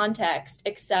no context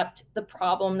except the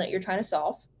problem that you're trying to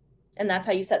solve. And that's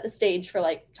how you set the stage for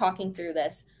like talking through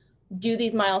this. Do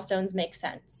these milestones make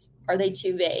sense? Are they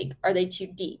too vague? Are they too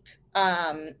deep?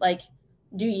 Like,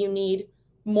 do you need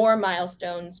more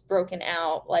milestones broken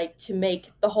out, like, to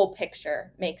make the whole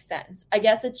picture make sense? I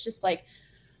guess it's just like,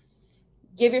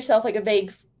 give yourself like a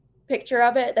vague picture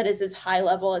of it that is as high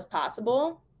level as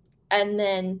possible, and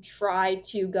then try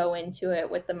to go into it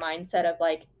with the mindset of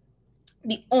like,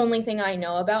 the only thing I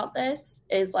know about this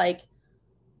is like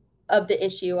of the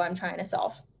issue I'm trying to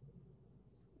solve.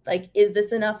 Like, is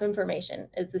this enough information?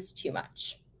 Is this too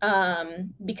much?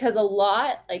 Because a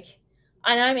lot, like,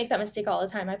 and I make that mistake all the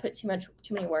time. I put too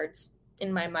many words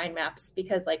in my mind maps,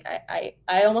 because like I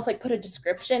almost like put a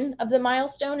description of the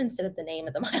milestone instead of the name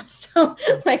of the milestone.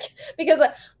 Like, because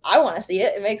I want to see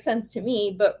it, it makes sense to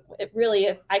me, but it really,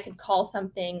 if I could call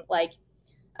something like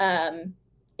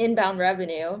inbound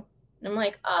revenue, and I'm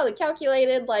like, oh, the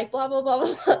calculated like blah blah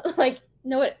blah blah, like,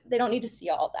 no, they don't need to see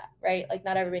all of that, right? Like,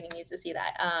 not everybody needs to see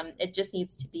that. It just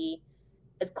needs to be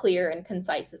as clear and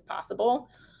concise as possible.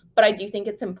 But I do think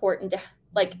it's important to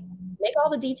like make all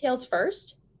the details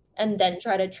first, and then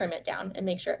try to trim it down and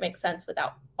make sure it makes sense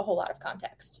without a whole lot of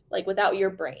context, like without your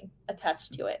brain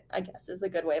attached to it, I guess is a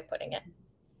good way of putting it.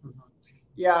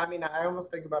 Yeah, I mean, I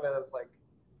almost think about it as like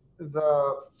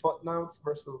the footnotes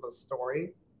versus the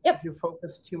story. Yep. If you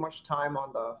focus too much time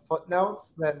on the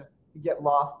footnotes, then you get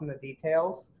lost in the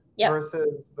details. Yep.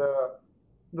 Versus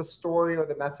the story or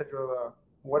the message or the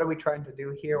what are we trying to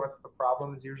do here? What's the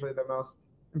problem is usually the most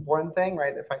important thing,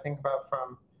 right? If I think about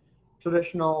from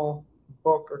traditional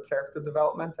book or character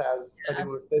development as I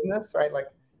do with business, right? Like,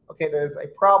 okay, there's a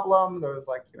problem, there's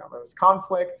like, there's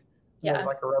conflict, there's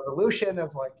like a resolution,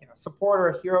 there's like, support or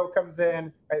a hero comes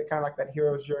in, right? Kind of like that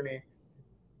hero's journey.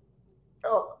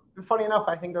 Oh, funny enough,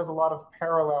 I think there's a lot of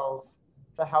parallels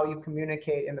to how you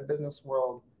communicate in the business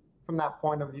world from that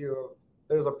point of view of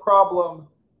there's a problem,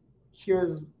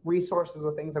 here's resources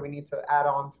or things that we need to add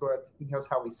on to it, and here's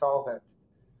how we solve it.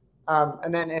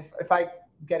 And then if I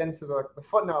get into the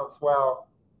footnotes, well,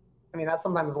 I mean, that's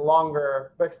sometimes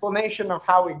longer. The explanation of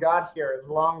how we got here is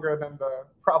longer than the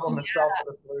problem itself or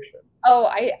the solution.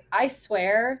 Oh, I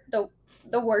swear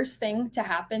the worst thing to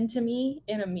happen to me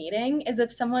in a meeting is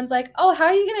if someone's like, oh, how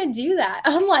are you going to do that?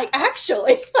 I'm like,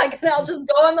 actually, like, and I'll just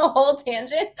go on the whole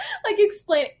tangent, like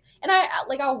explain it. And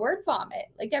I'll word vomit,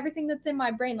 like everything that's in my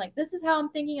brain. Like, this is how I'm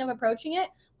thinking of approaching it.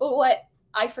 But what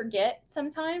I forget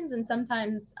sometimes, and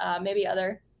sometimes maybe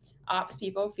other ops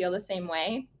people feel the same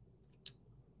way,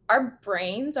 our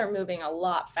brains are moving a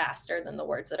lot faster than the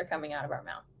words that are coming out of our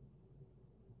mouth.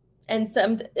 And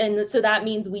so that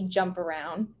means we jump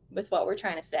around with what we're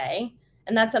trying to say.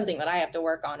 And that's something that I have to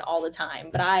work on all the time.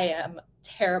 But I am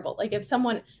terrible. Like, if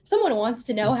someone wants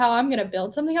to know how I'm going to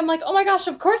build something, I'm like, oh my gosh,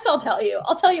 of course I'll tell you.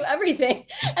 I'll tell you everything.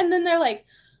 And then they're like,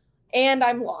 and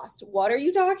I'm lost. What are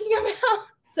you talking about?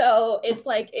 So it's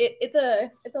like, it's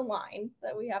a line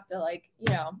that we have to, like,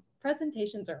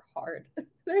 presentations are hard.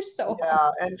 They're so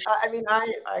hard. Yeah. And I mean,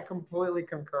 I completely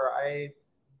concur.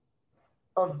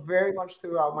 Very much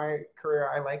throughout my career,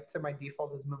 I like to, my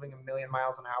default is moving a million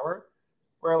miles an hour,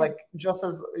 where like, just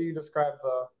as you described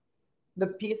the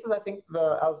pieces, I think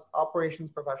as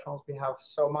operations professionals, we have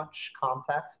so much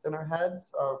context in our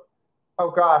heads of,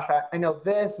 oh gosh, I know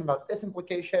this and about this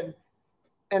implication.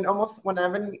 And almost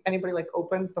whenever anybody like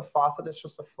opens the faucet, it's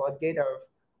just a floodgate of,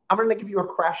 I'm going to give you a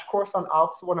crash course on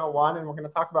Ops 101, and we're going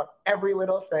to talk about every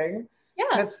little thing. Yeah.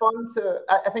 And it's fun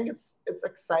I think it's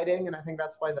exciting. And I think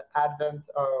that's why the advent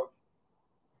of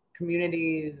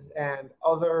communities and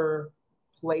other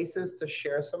places to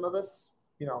share some of this,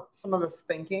 some of this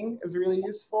thinking is really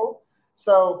useful.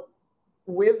 So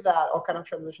with that, I'll kind of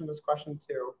transition this question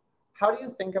to, how do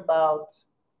you think about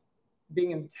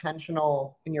being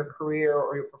intentional in your career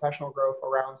or your professional growth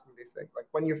around some of these things? Like,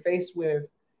 when you're faced with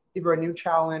either a new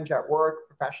challenge at work,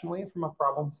 professionally, from a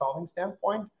problem solving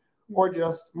standpoint, or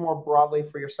just more broadly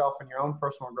for yourself and your own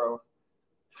personal growth,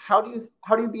 how do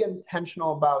you be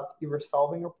intentional about either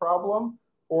solving a problem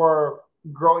or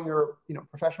growing your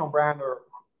professional brand or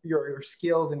your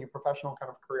skills in your professional kind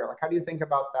of career? Like, how do you think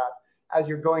about that as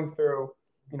you're going through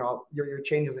your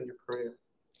changes in your career?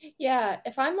 Yeah,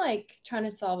 if I'm like trying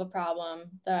to solve a problem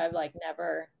that I've like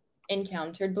never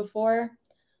encountered before,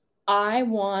 I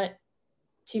want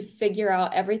to figure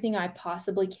out everything I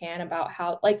possibly can about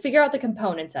how, like, figure out the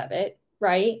components of it,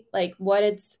 right? Like, what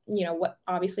it's, what,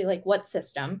 obviously, like, what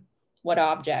system, what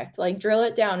object, like, drill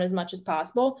it down as much as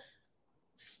possible,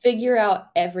 figure out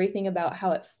everything about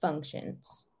how it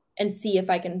functions and see if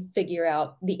I can figure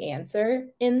out the answer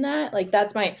in that. Like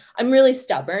I'm really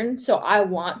stubborn, so I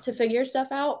want to figure stuff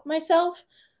out myself,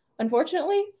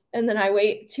 unfortunately. And then I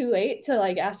wait too late to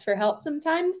like ask for help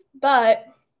sometimes. But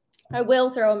I will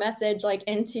throw a message like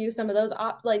into some of those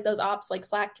ops like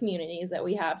Slack communities that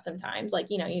we have sometimes. Like,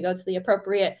 you go to the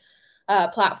appropriate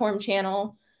platform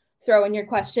channel, throw in your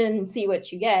question, see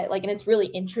what you get. Like, and it's really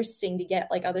interesting to get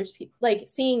like like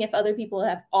seeing if other people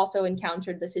have also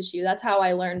encountered this issue. That's how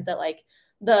I learned that like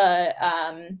the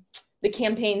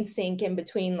campaign sync in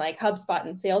between like HubSpot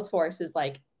and Salesforce is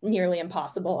like nearly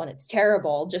impossible, and it's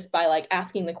terrible just by like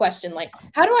asking the question like,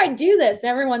 how do I do this? And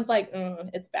everyone's like,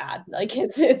 it's bad, like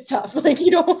it's tough, like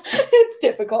it's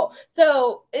difficult.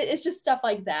 So it's just stuff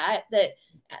like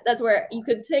that's where you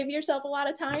could save yourself a lot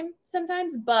of time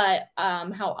sometimes. But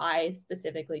how I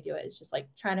specifically do it is just like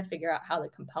trying to figure out how the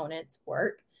components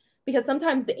work, because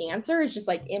sometimes the answer is just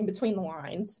like in between the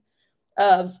lines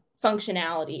of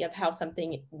functionality of how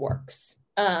something works.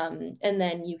 And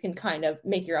then you can kind of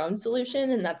make your own solution.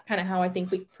 And that's kind of how I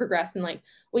think we progress, and like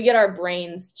we get our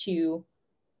brains to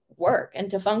work and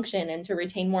to function and to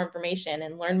retain more information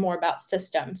and learn more about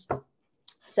systems.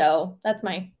 So that's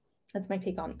my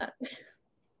take on that.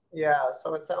 Yeah,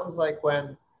 so it sounds like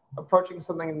when approaching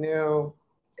something new,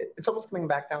 it's almost coming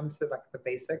back down to like the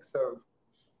basics of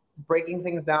breaking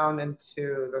things down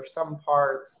into there's some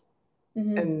parts,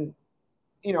 and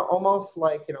almost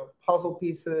like puzzle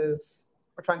pieces,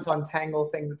 or trying to untangle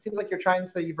things. It seems like you're trying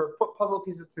to either put puzzle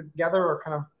pieces together or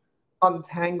kind of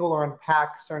untangle or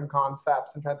unpack certain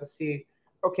concepts and try to see,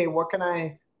 okay, what can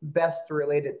I best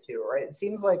relate it to, right? It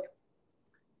seems like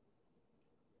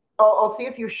I'll see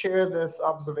if you share this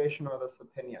observation or this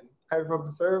opinion. I've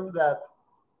observed that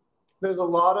there's a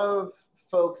lot of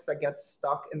folks that get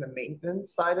stuck in the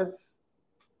maintenance side of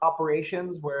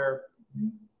operations where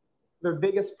their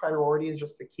biggest priority is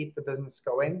just to keep the business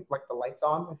going, like the lights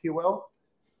on, if you will.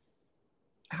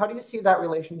 How do you see that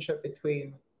relationship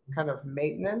between kind of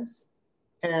maintenance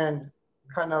and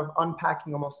kind of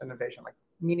unpacking almost innovation, like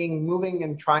meaning moving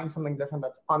and trying something different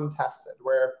that's untested,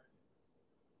 where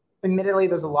admittedly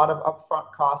there's a lot of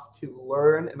upfront costs to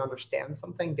learn and understand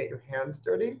something, get your hands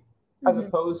dirty, as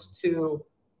opposed to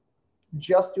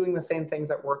just doing the same things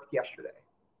that worked yesterday,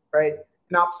 right?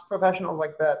 And ops professionals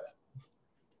like that,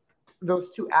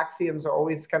 those two axioms are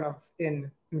always kind of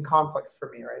in conflict for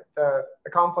me, right?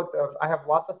 The conflict of I have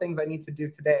lots of things I need to do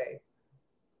today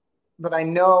that I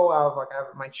know of, like I have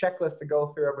my checklist to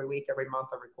go through every week, every month,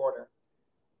 every quarter.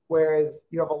 Whereas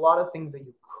you have a lot of things that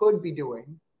you could be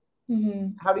doing.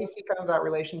 How do you see kind of that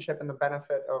relationship and the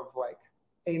benefit of like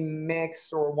a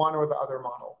mix or one or the other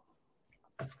model?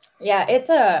 Yeah, it's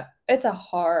a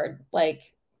hard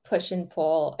like push and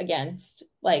pull against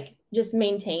like just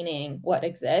maintaining what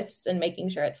exists and making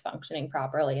sure it's functioning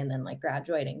properly, and then like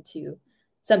graduating to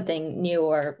something new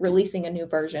or releasing a new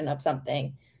version of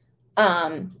something.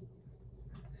 I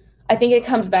think it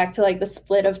comes back to like the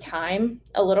split of time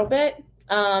a little bit,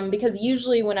 because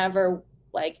usually whenever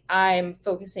like I'm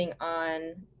focusing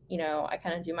on, I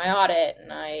kind of do my audit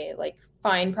and I like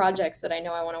find projects that I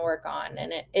know I want to work on,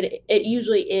 and it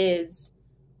usually is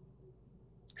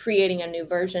creating a new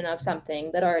version of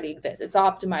something that already exists. It's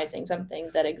optimizing something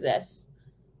that exists.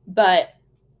 But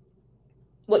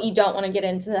what you don't want to get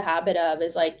into the habit of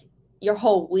is like your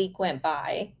whole week went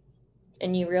by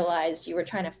and you realized you were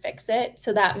trying to fix it.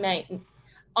 So that might,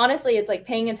 honestly, it's like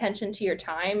paying attention to your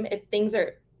time. If things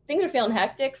are feeling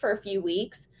hectic for a few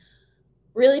weeks,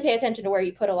 really pay attention to where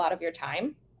you put a lot of your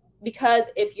time. Because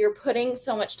if you're putting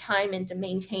so much time into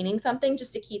maintaining something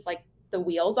just to keep like the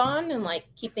wheels on and like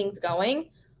keep things going,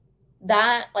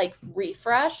 that like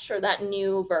refresh or that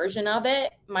new version of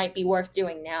it might be worth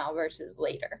doing now versus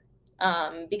later.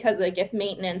 Because like if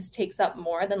maintenance takes up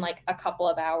more than like a couple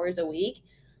of hours a week,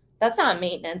 that's not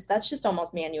maintenance. That's just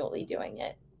almost manually doing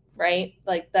it, right?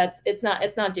 Like it's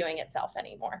not doing itself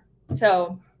anymore.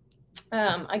 So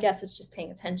I guess it's just paying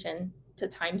attention to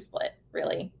time split,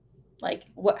 really. Like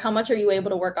how much are you able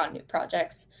to work on new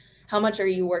projects? How much are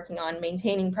you working on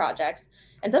maintaining projects?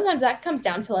 And sometimes that comes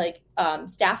down to like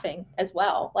staffing as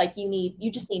well. Like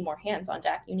you just need more hands on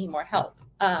deck. You need more help.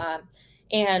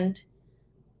 And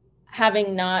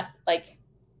having not like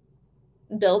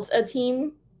built a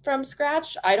team from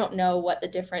scratch, I don't know what the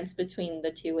difference between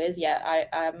the two is yet.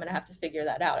 I'm gonna have to figure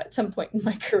that out at some point in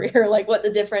my career, like what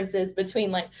the difference is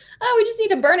between like, oh, we just need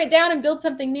to burn it down and build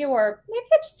something new, or maybe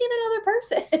I just need another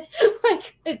person.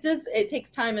 Like it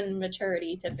takes time and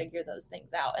maturity to figure those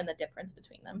things out and the difference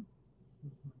between them.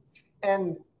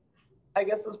 And I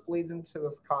guess this bleeds into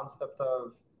this concept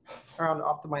of around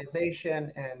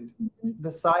optimization and Mhm.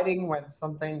 deciding when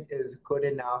something is good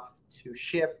enough to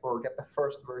ship or get the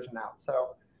first version out.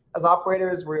 So as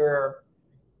operators, we have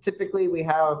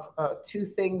two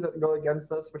things that go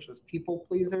against us, which is people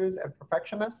pleasers and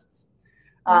perfectionists.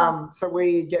 Mm. So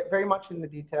we get very much in the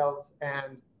details,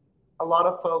 and a lot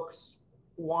of folks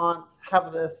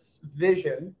have this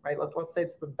vision, right? Let's say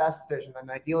it's the best vision, an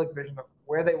idyllic vision of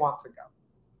where they want to go,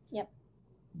 Yep.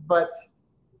 but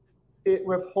it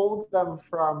withholds them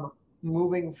from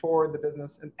moving forward the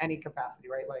business in any capacity,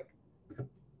 right? Like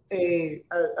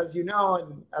as you know,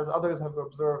 and as others have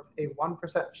observed, a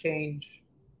 1% change,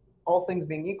 all things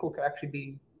being equal, could actually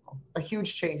be a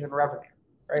huge change in revenue,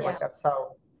 right? Yeah. Like that's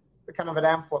how it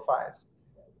amplifies.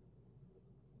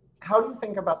 How do you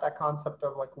think about that concept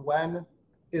of like when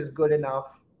is good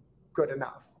enough,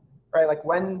 right? Like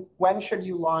when should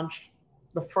you launch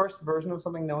the first version of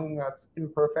something knowing that's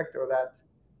imperfect or that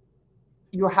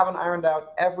you haven't ironed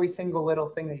out every single little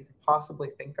thing that you could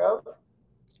possibly think of,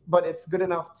 but it's good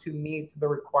enough to meet the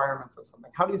requirements of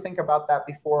something? How do you think about that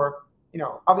before,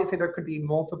 obviously there could be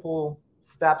multiple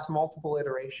steps, multiple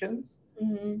iterations,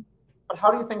 Hmm. but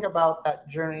how do you think about that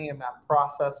journey and that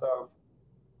process of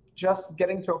just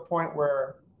getting to a point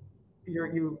where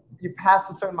you pass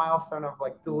a certain milestone of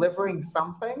like delivering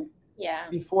something Yeah.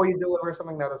 before you deliver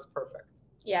something that is perfect?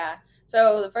 Yeah.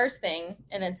 So the first thing,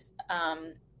 and it's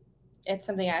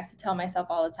something I have to tell myself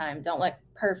all the time, don't let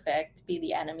perfect be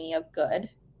the enemy of good,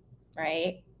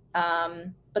 right?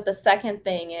 But the second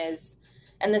thing is,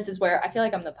 and this is where I feel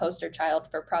like I'm the poster child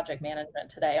for project management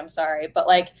today. I'm sorry, but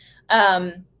like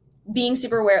being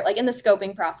super aware, like in the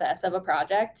scoping process of a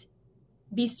project,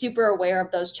 be super aware of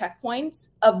those checkpoints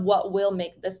of what will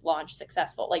make this launch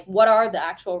successful. Like, what are the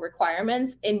actual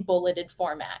requirements in bulleted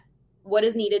format? What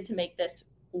is needed to make this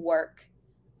work?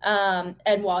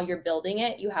 And while you're building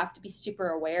it, you have to be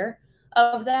super aware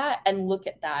of that and look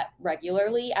at that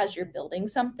regularly as you're building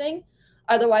something.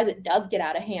 Otherwise, it does get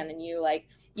out of hand, and you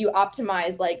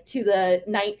optimize like to the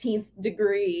 19th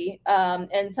degree,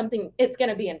 and something it's going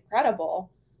to be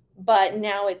incredible, but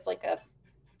now it's like a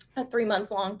 3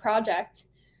 month long project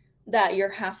that you're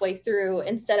halfway through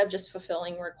instead of just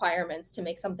fulfilling requirements to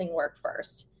make something work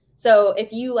first. So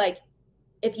if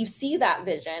you see that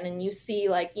vision and you see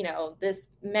like, this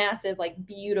massive, like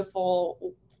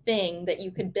beautiful thing that you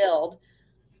could build,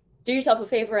 do yourself a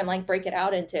favor and like break it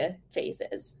out into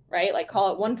phases, right? Like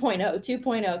call it 1.0,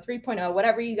 2.0, 3.0,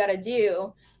 whatever you got to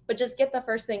do, but just get the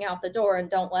first thing out the door and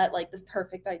don't let like this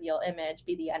perfect ideal image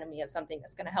be the enemy of something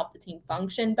that's going to help the team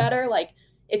function better. Like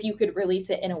if you could release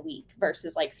it in a week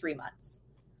versus like 3 months,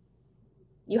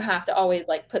 you have to always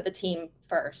like put the team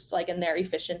first, like in their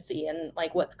efficiency and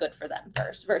like what's good for them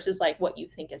first versus like what you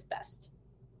think is best.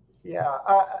 Yeah,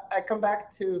 I come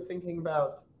back to thinking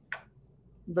about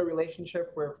the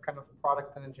relationship with kind of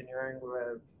product and engineering,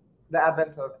 with the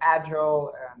advent of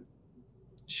agile and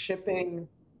shipping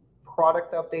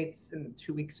product updates in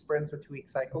 2 week sprints or 2 week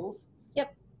cycles,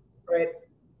 Yep. right?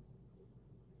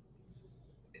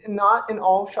 Not in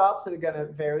all shops, and again,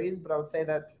 it varies, but I would say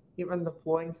that even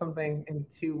deploying something in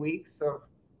 2 weeks of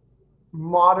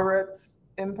moderate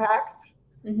impact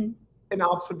Mm-hmm. in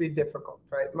ops would be difficult,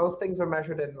 right? Most things are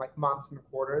measured in like months and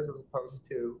quarters as opposed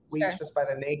to weeks, Sure. just by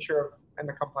the nature of and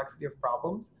the complexity of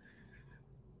problems.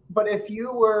 But if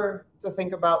you were to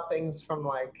think about things from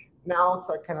like now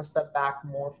to kind of step back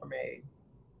more from a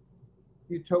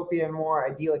utopian, more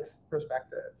idyllic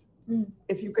perspective, Mm.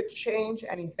 if you could change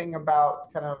anything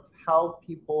about kind of how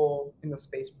people in the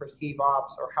space perceive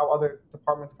ops or how other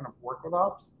departments kind of work with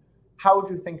ops, how would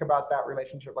you think about that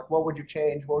relationship? Like, what would you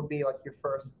change? What would be like your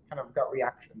first kind of gut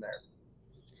reaction there?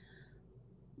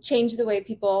 Change the way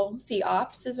people see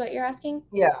ops is what you're asking.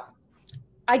 Yeah.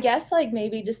 I guess like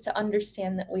maybe just to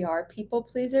understand that we are people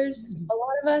pleasers, Mhm. a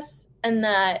lot of us, and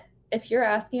that if you're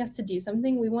asking us to do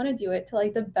something, we want to do it to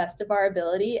like the best of our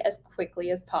ability as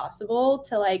quickly as possible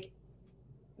to like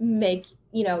make,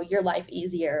 your life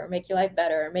easier, make your life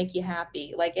better, make you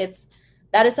happy. Like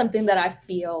that is something that I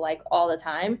feel like all the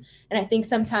time. And I think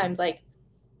sometimes like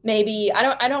maybe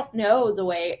I don't know the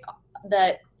way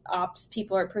that ops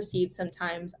people are perceived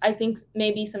sometimes. I think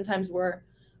maybe sometimes we're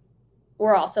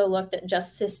also looked at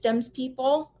just systems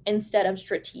people instead of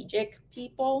strategic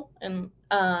people. And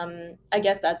I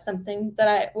guess that's something that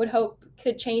I would hope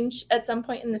could change at some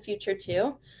point in the future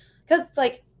too. Because it's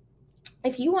like,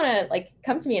 if you want to like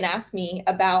come to me and ask me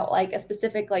about like a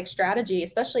specific like strategy,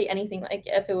 especially anything like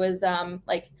if it was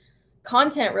like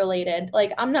content related,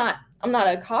 like I'm not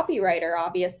a copywriter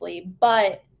obviously,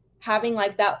 but having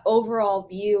like that overall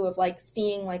view of like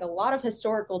seeing like a lot of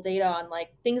historical data on like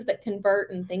things that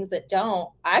convert and things that don't,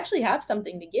 I actually have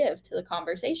something to give to the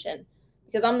conversation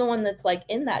because I'm the one that's like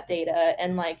in that data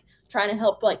and like trying to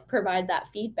help like provide that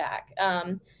feedback.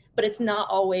 But it's not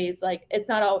always like, it's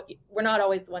not all, we're not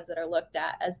always the ones that are looked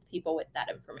at as the people with that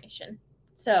information.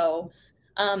 So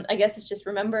I guess it's just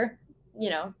remember,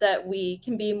 that we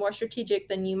can be more strategic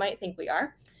than you might think we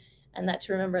are, and that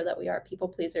to remember that we are people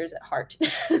pleasers at heart.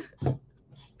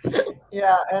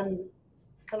 Yeah, and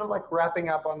kind of like wrapping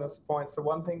up on this point. So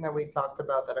one thing that we talked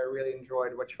about that I really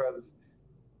enjoyed, which was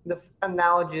this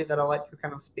analogy that I'll let you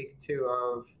kind of speak to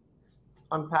of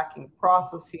unpacking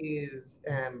processes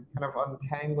and kind of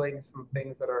untangling some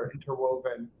things that are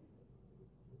interwoven.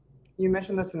 You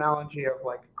mentioned this analogy of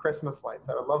like Christmas lights.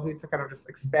 I would love you to kind of just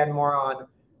expand more on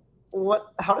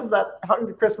how do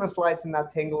the Christmas lights and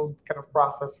that tangled kind of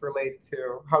process relate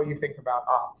to how you think about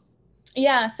ops?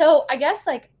 Yeah, so I guess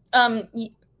like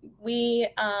we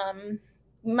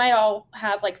might all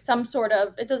have like some sort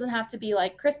of, it doesn't have to be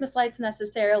like Christmas lights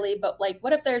necessarily, but like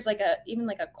what if there's like a even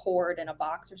like a cord in a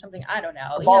box or something, I don't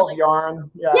know, A ball of like yarn,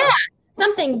 yeah, yeah.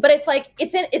 something, but it's like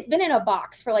it's been in a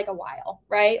box for like a while,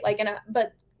 right? Like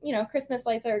but Christmas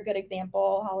lights are a good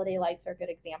example, holiday lights are a good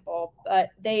example, but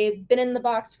they've been in the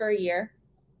box for a year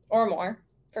or more,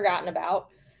 forgotten about.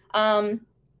 um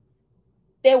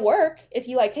they work. If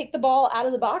you like take the ball out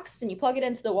of the box and you plug it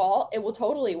into the wall, it will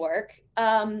totally work.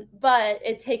 But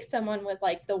it takes someone with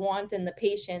like the want and the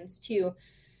patience to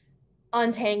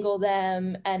untangle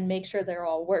them and make sure they're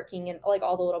all working and like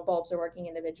all the little bulbs are working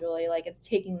individually. Like it's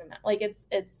taking them out, like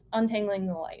it's untangling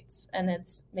the lights and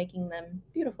it's making them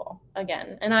beautiful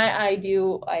again. And I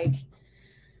do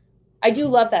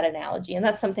love that analogy. And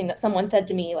that's something that someone said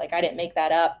to me. Like, I didn't make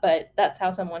that up, but that's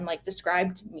how someone like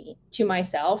described me to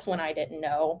myself when I didn't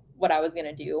know what I was going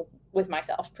to do with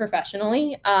myself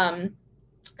professionally. And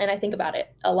I think about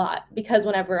it a lot because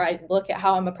whenever I look at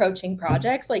how I'm approaching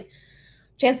projects, like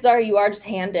chances are you are just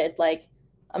handed like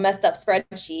a messed up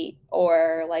spreadsheet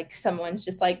or like someone's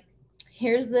just like,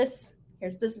 here's this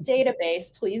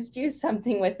database, please do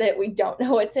something with it, we don't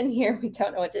know what's in here, we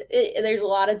don't know there's a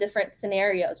lot of different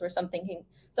scenarios where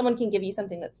someone can give you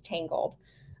something that's tangled.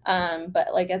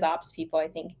 But like as ops people, I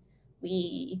think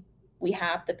we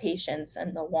have the patience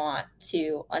and the want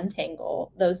to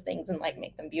untangle those things and like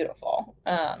make them beautiful,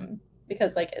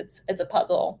 because like it's a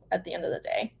puzzle at the end of the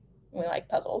day. We like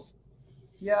puzzles.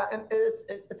 Yeah, and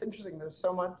it's interesting. There's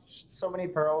so many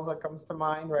pearls that comes to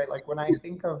mind, right? Like when I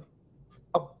think of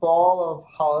a ball of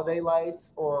holiday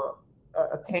lights or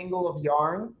a tangle of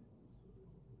yarn,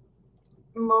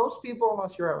 most people,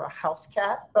 unless you're a house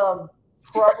cat,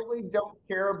 probably don't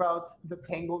care about the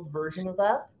tangled version of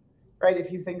that, right?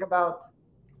 If you think about,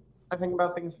 I think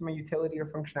about things from a utility or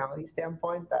functionality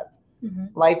standpoint, that Mm-hmm.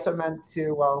 lights are meant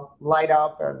to, well, light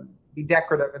up and be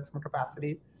decorative in some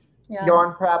capacity. Yeah.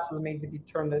 Yarn perhaps is made to be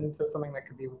turned into something that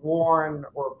could be worn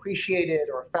or appreciated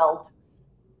or felt.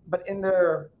 But in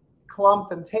their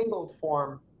clumped and tangled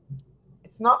form,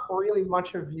 it's not really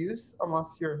much of use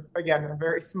unless you're, again, a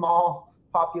very small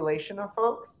population of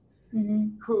folks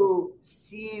Mm-hmm. who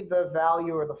see the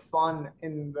value or the fun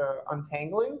in the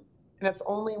untangling. And it's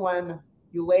only when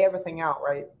you lay everything out,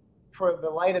 right? For the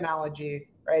light analogy,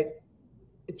 right?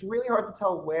 It's really hard to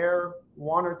tell where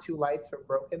one or two lights are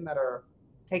broken that are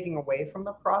taking away from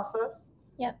the process.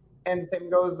 Yep. And the same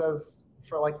goes as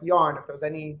for like yarn. If there's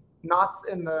any knots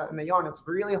in the yarn, it's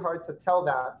really hard to tell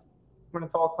that when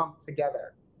it's all clumped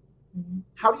together. Mm-hmm.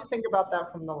 How do you think about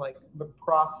that from the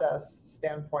process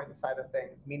standpoint side of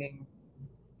things? Meaning,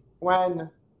 when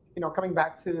coming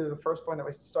back to the first point that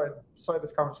we started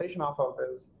this conversation off of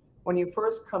is when you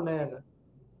first come in,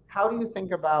 how do you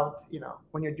think about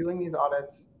when you're doing these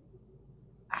audits?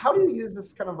 How do you use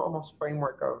this kind of almost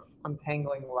framework of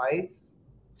untangling lights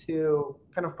to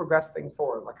kind of progress things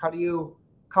forward? Like, how do you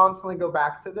constantly go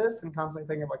back to this and constantly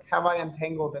think of like, have I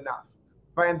untangled enough?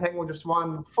 Have I untangled just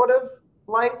 1 foot of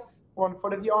lights, 1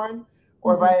 foot of yarn,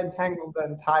 or have Mm-hmm. I untangled the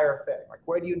entire thing? Like,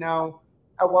 where do you know?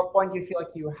 At what point do you feel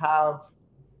like you have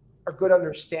a good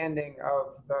understanding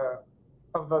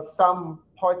of the sum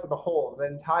parts of the whole, the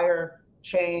entire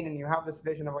chain, and you have this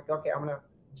vision of like, okay, I'm gonna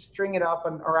string it up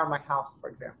and around my house, for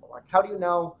example. Like, how do you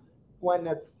know when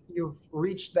it's you've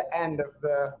reached the end of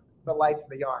the lights of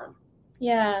the yarn?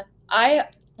 Yeah. I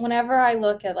Whenever I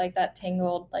look at like that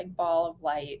tangled like ball of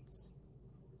lights,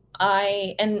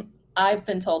 I've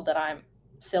been told that I'm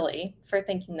silly for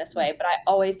thinking this way, but I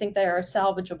always think there are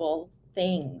salvageable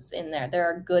things in there. There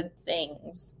are good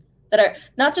things that are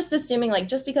not just assuming like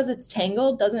just because it's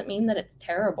tangled doesn't mean that it's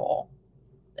terrible.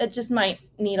 it just might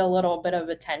need a little bit of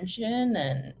attention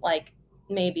and like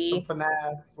Some maybe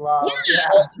finesse, yeah, love, yeah.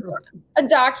 a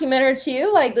document or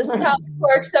two, like this is how this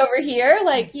works over here.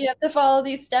 Like you have to follow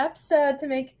these steps to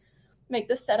make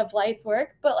this set of lights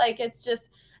work. But like it's just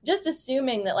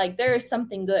assuming that like there is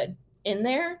something good in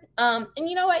there. And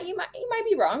you know what, you might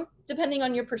be wrong depending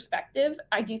on your perspective.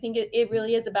 I do think it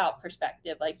really is about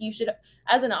perspective. Like you should,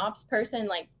 as an ops person,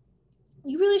 like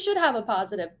you really should have a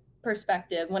positive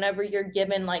perspective whenever you're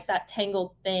given like that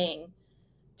tangled thing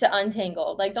to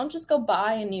untangle. Like don't just go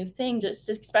buy a new thing, just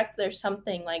expect there's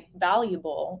something like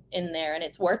valuable in there and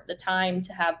it's worth the time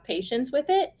to have patience with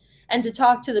it and to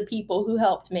talk to the people who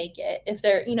helped make it, if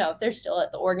they're, if they're still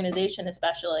at the organization,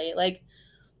 especially. Like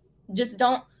just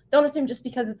don't assume just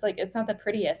because it's like it's not the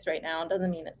prettiest right now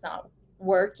doesn't mean it's not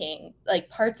working. Like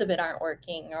parts of it aren't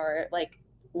working or like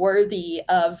worthy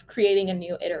of creating a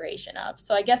new iteration of.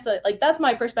 So I guess like that's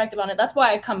my perspective on it. That's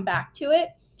why I come back to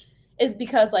it, is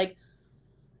because like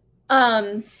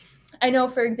I know,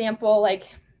 for example,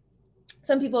 like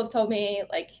some people have told me,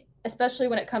 like, especially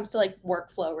when it comes to like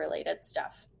workflow related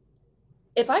stuff,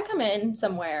 if I come in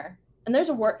somewhere and there's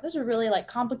a really like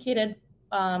complicated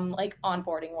like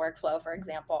onboarding workflow, for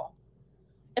example,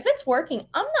 if it's working,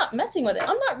 I'm not messing with it.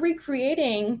 I'm not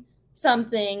recreating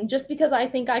something just because I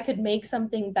think I could make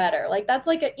something better. Like that's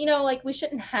like like we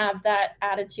shouldn't have that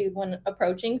attitude when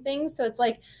approaching things. So it's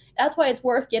like that's why it's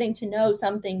worth getting to know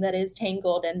something that is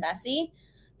tangled and messy,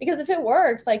 because if it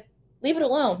works, like leave it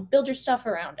alone, build your stuff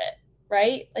around it,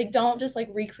 right? Like don't just like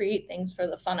recreate things for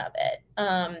the fun of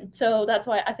it. So that's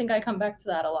why I think I come back to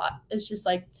that a lot. It's just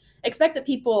like expect that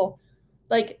people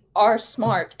like are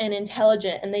smart and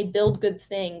intelligent and they build good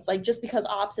things. Like just because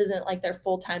ops isn't like their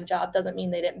full-time job doesn't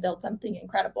mean they didn't build something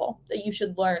incredible that you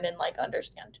should learn and like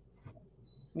understand.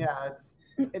 Yeah, it's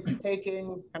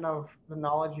taking kind of the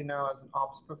knowledge as an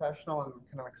ops professional and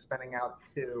kind of expanding out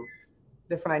to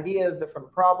different ideas,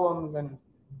 different problems, and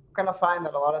kind of find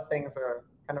that a lot of things are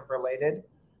kind of related.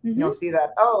 You'll Mm-hmm. see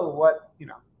that,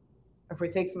 if we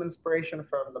take some inspiration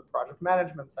from the project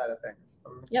management side of things,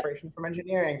 from Yep. inspiration from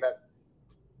engineering, that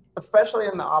especially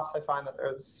in the ops, I find that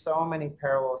there's so many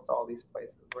parallels to all these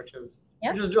places, which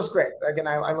Yep. is just great. Again,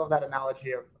 I love that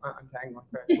analogy of untangling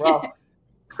things. Well,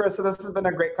 Carissa, this has been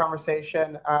a great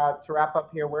conversation. To wrap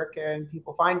up here, where can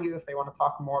people find you if they want to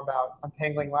talk more about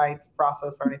untangling lights,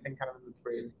 process, or anything kind of in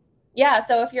between? Yeah,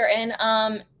 so if you're in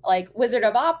like Wizard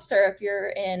of Ops, or if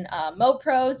you're in Mo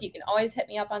Pros, you can always hit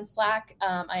me up on Slack.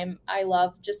 I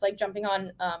love just like jumping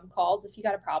on calls. If you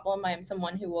got a problem, I am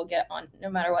someone who will get on no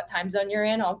matter what time zone you're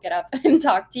in. I'll get up and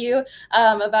talk to you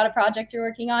about a project you're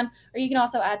working on. Or you can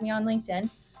also add me on LinkedIn.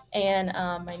 And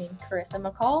my name's Carissa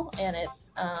McCall, and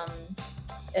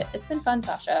it's been fun,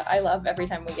 Sasha. I love every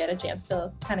time we get a chance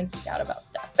to kind of geek out about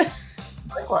stuff.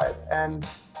 Likewise. And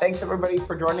thanks everybody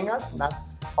for joining us. And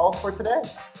that's all for today.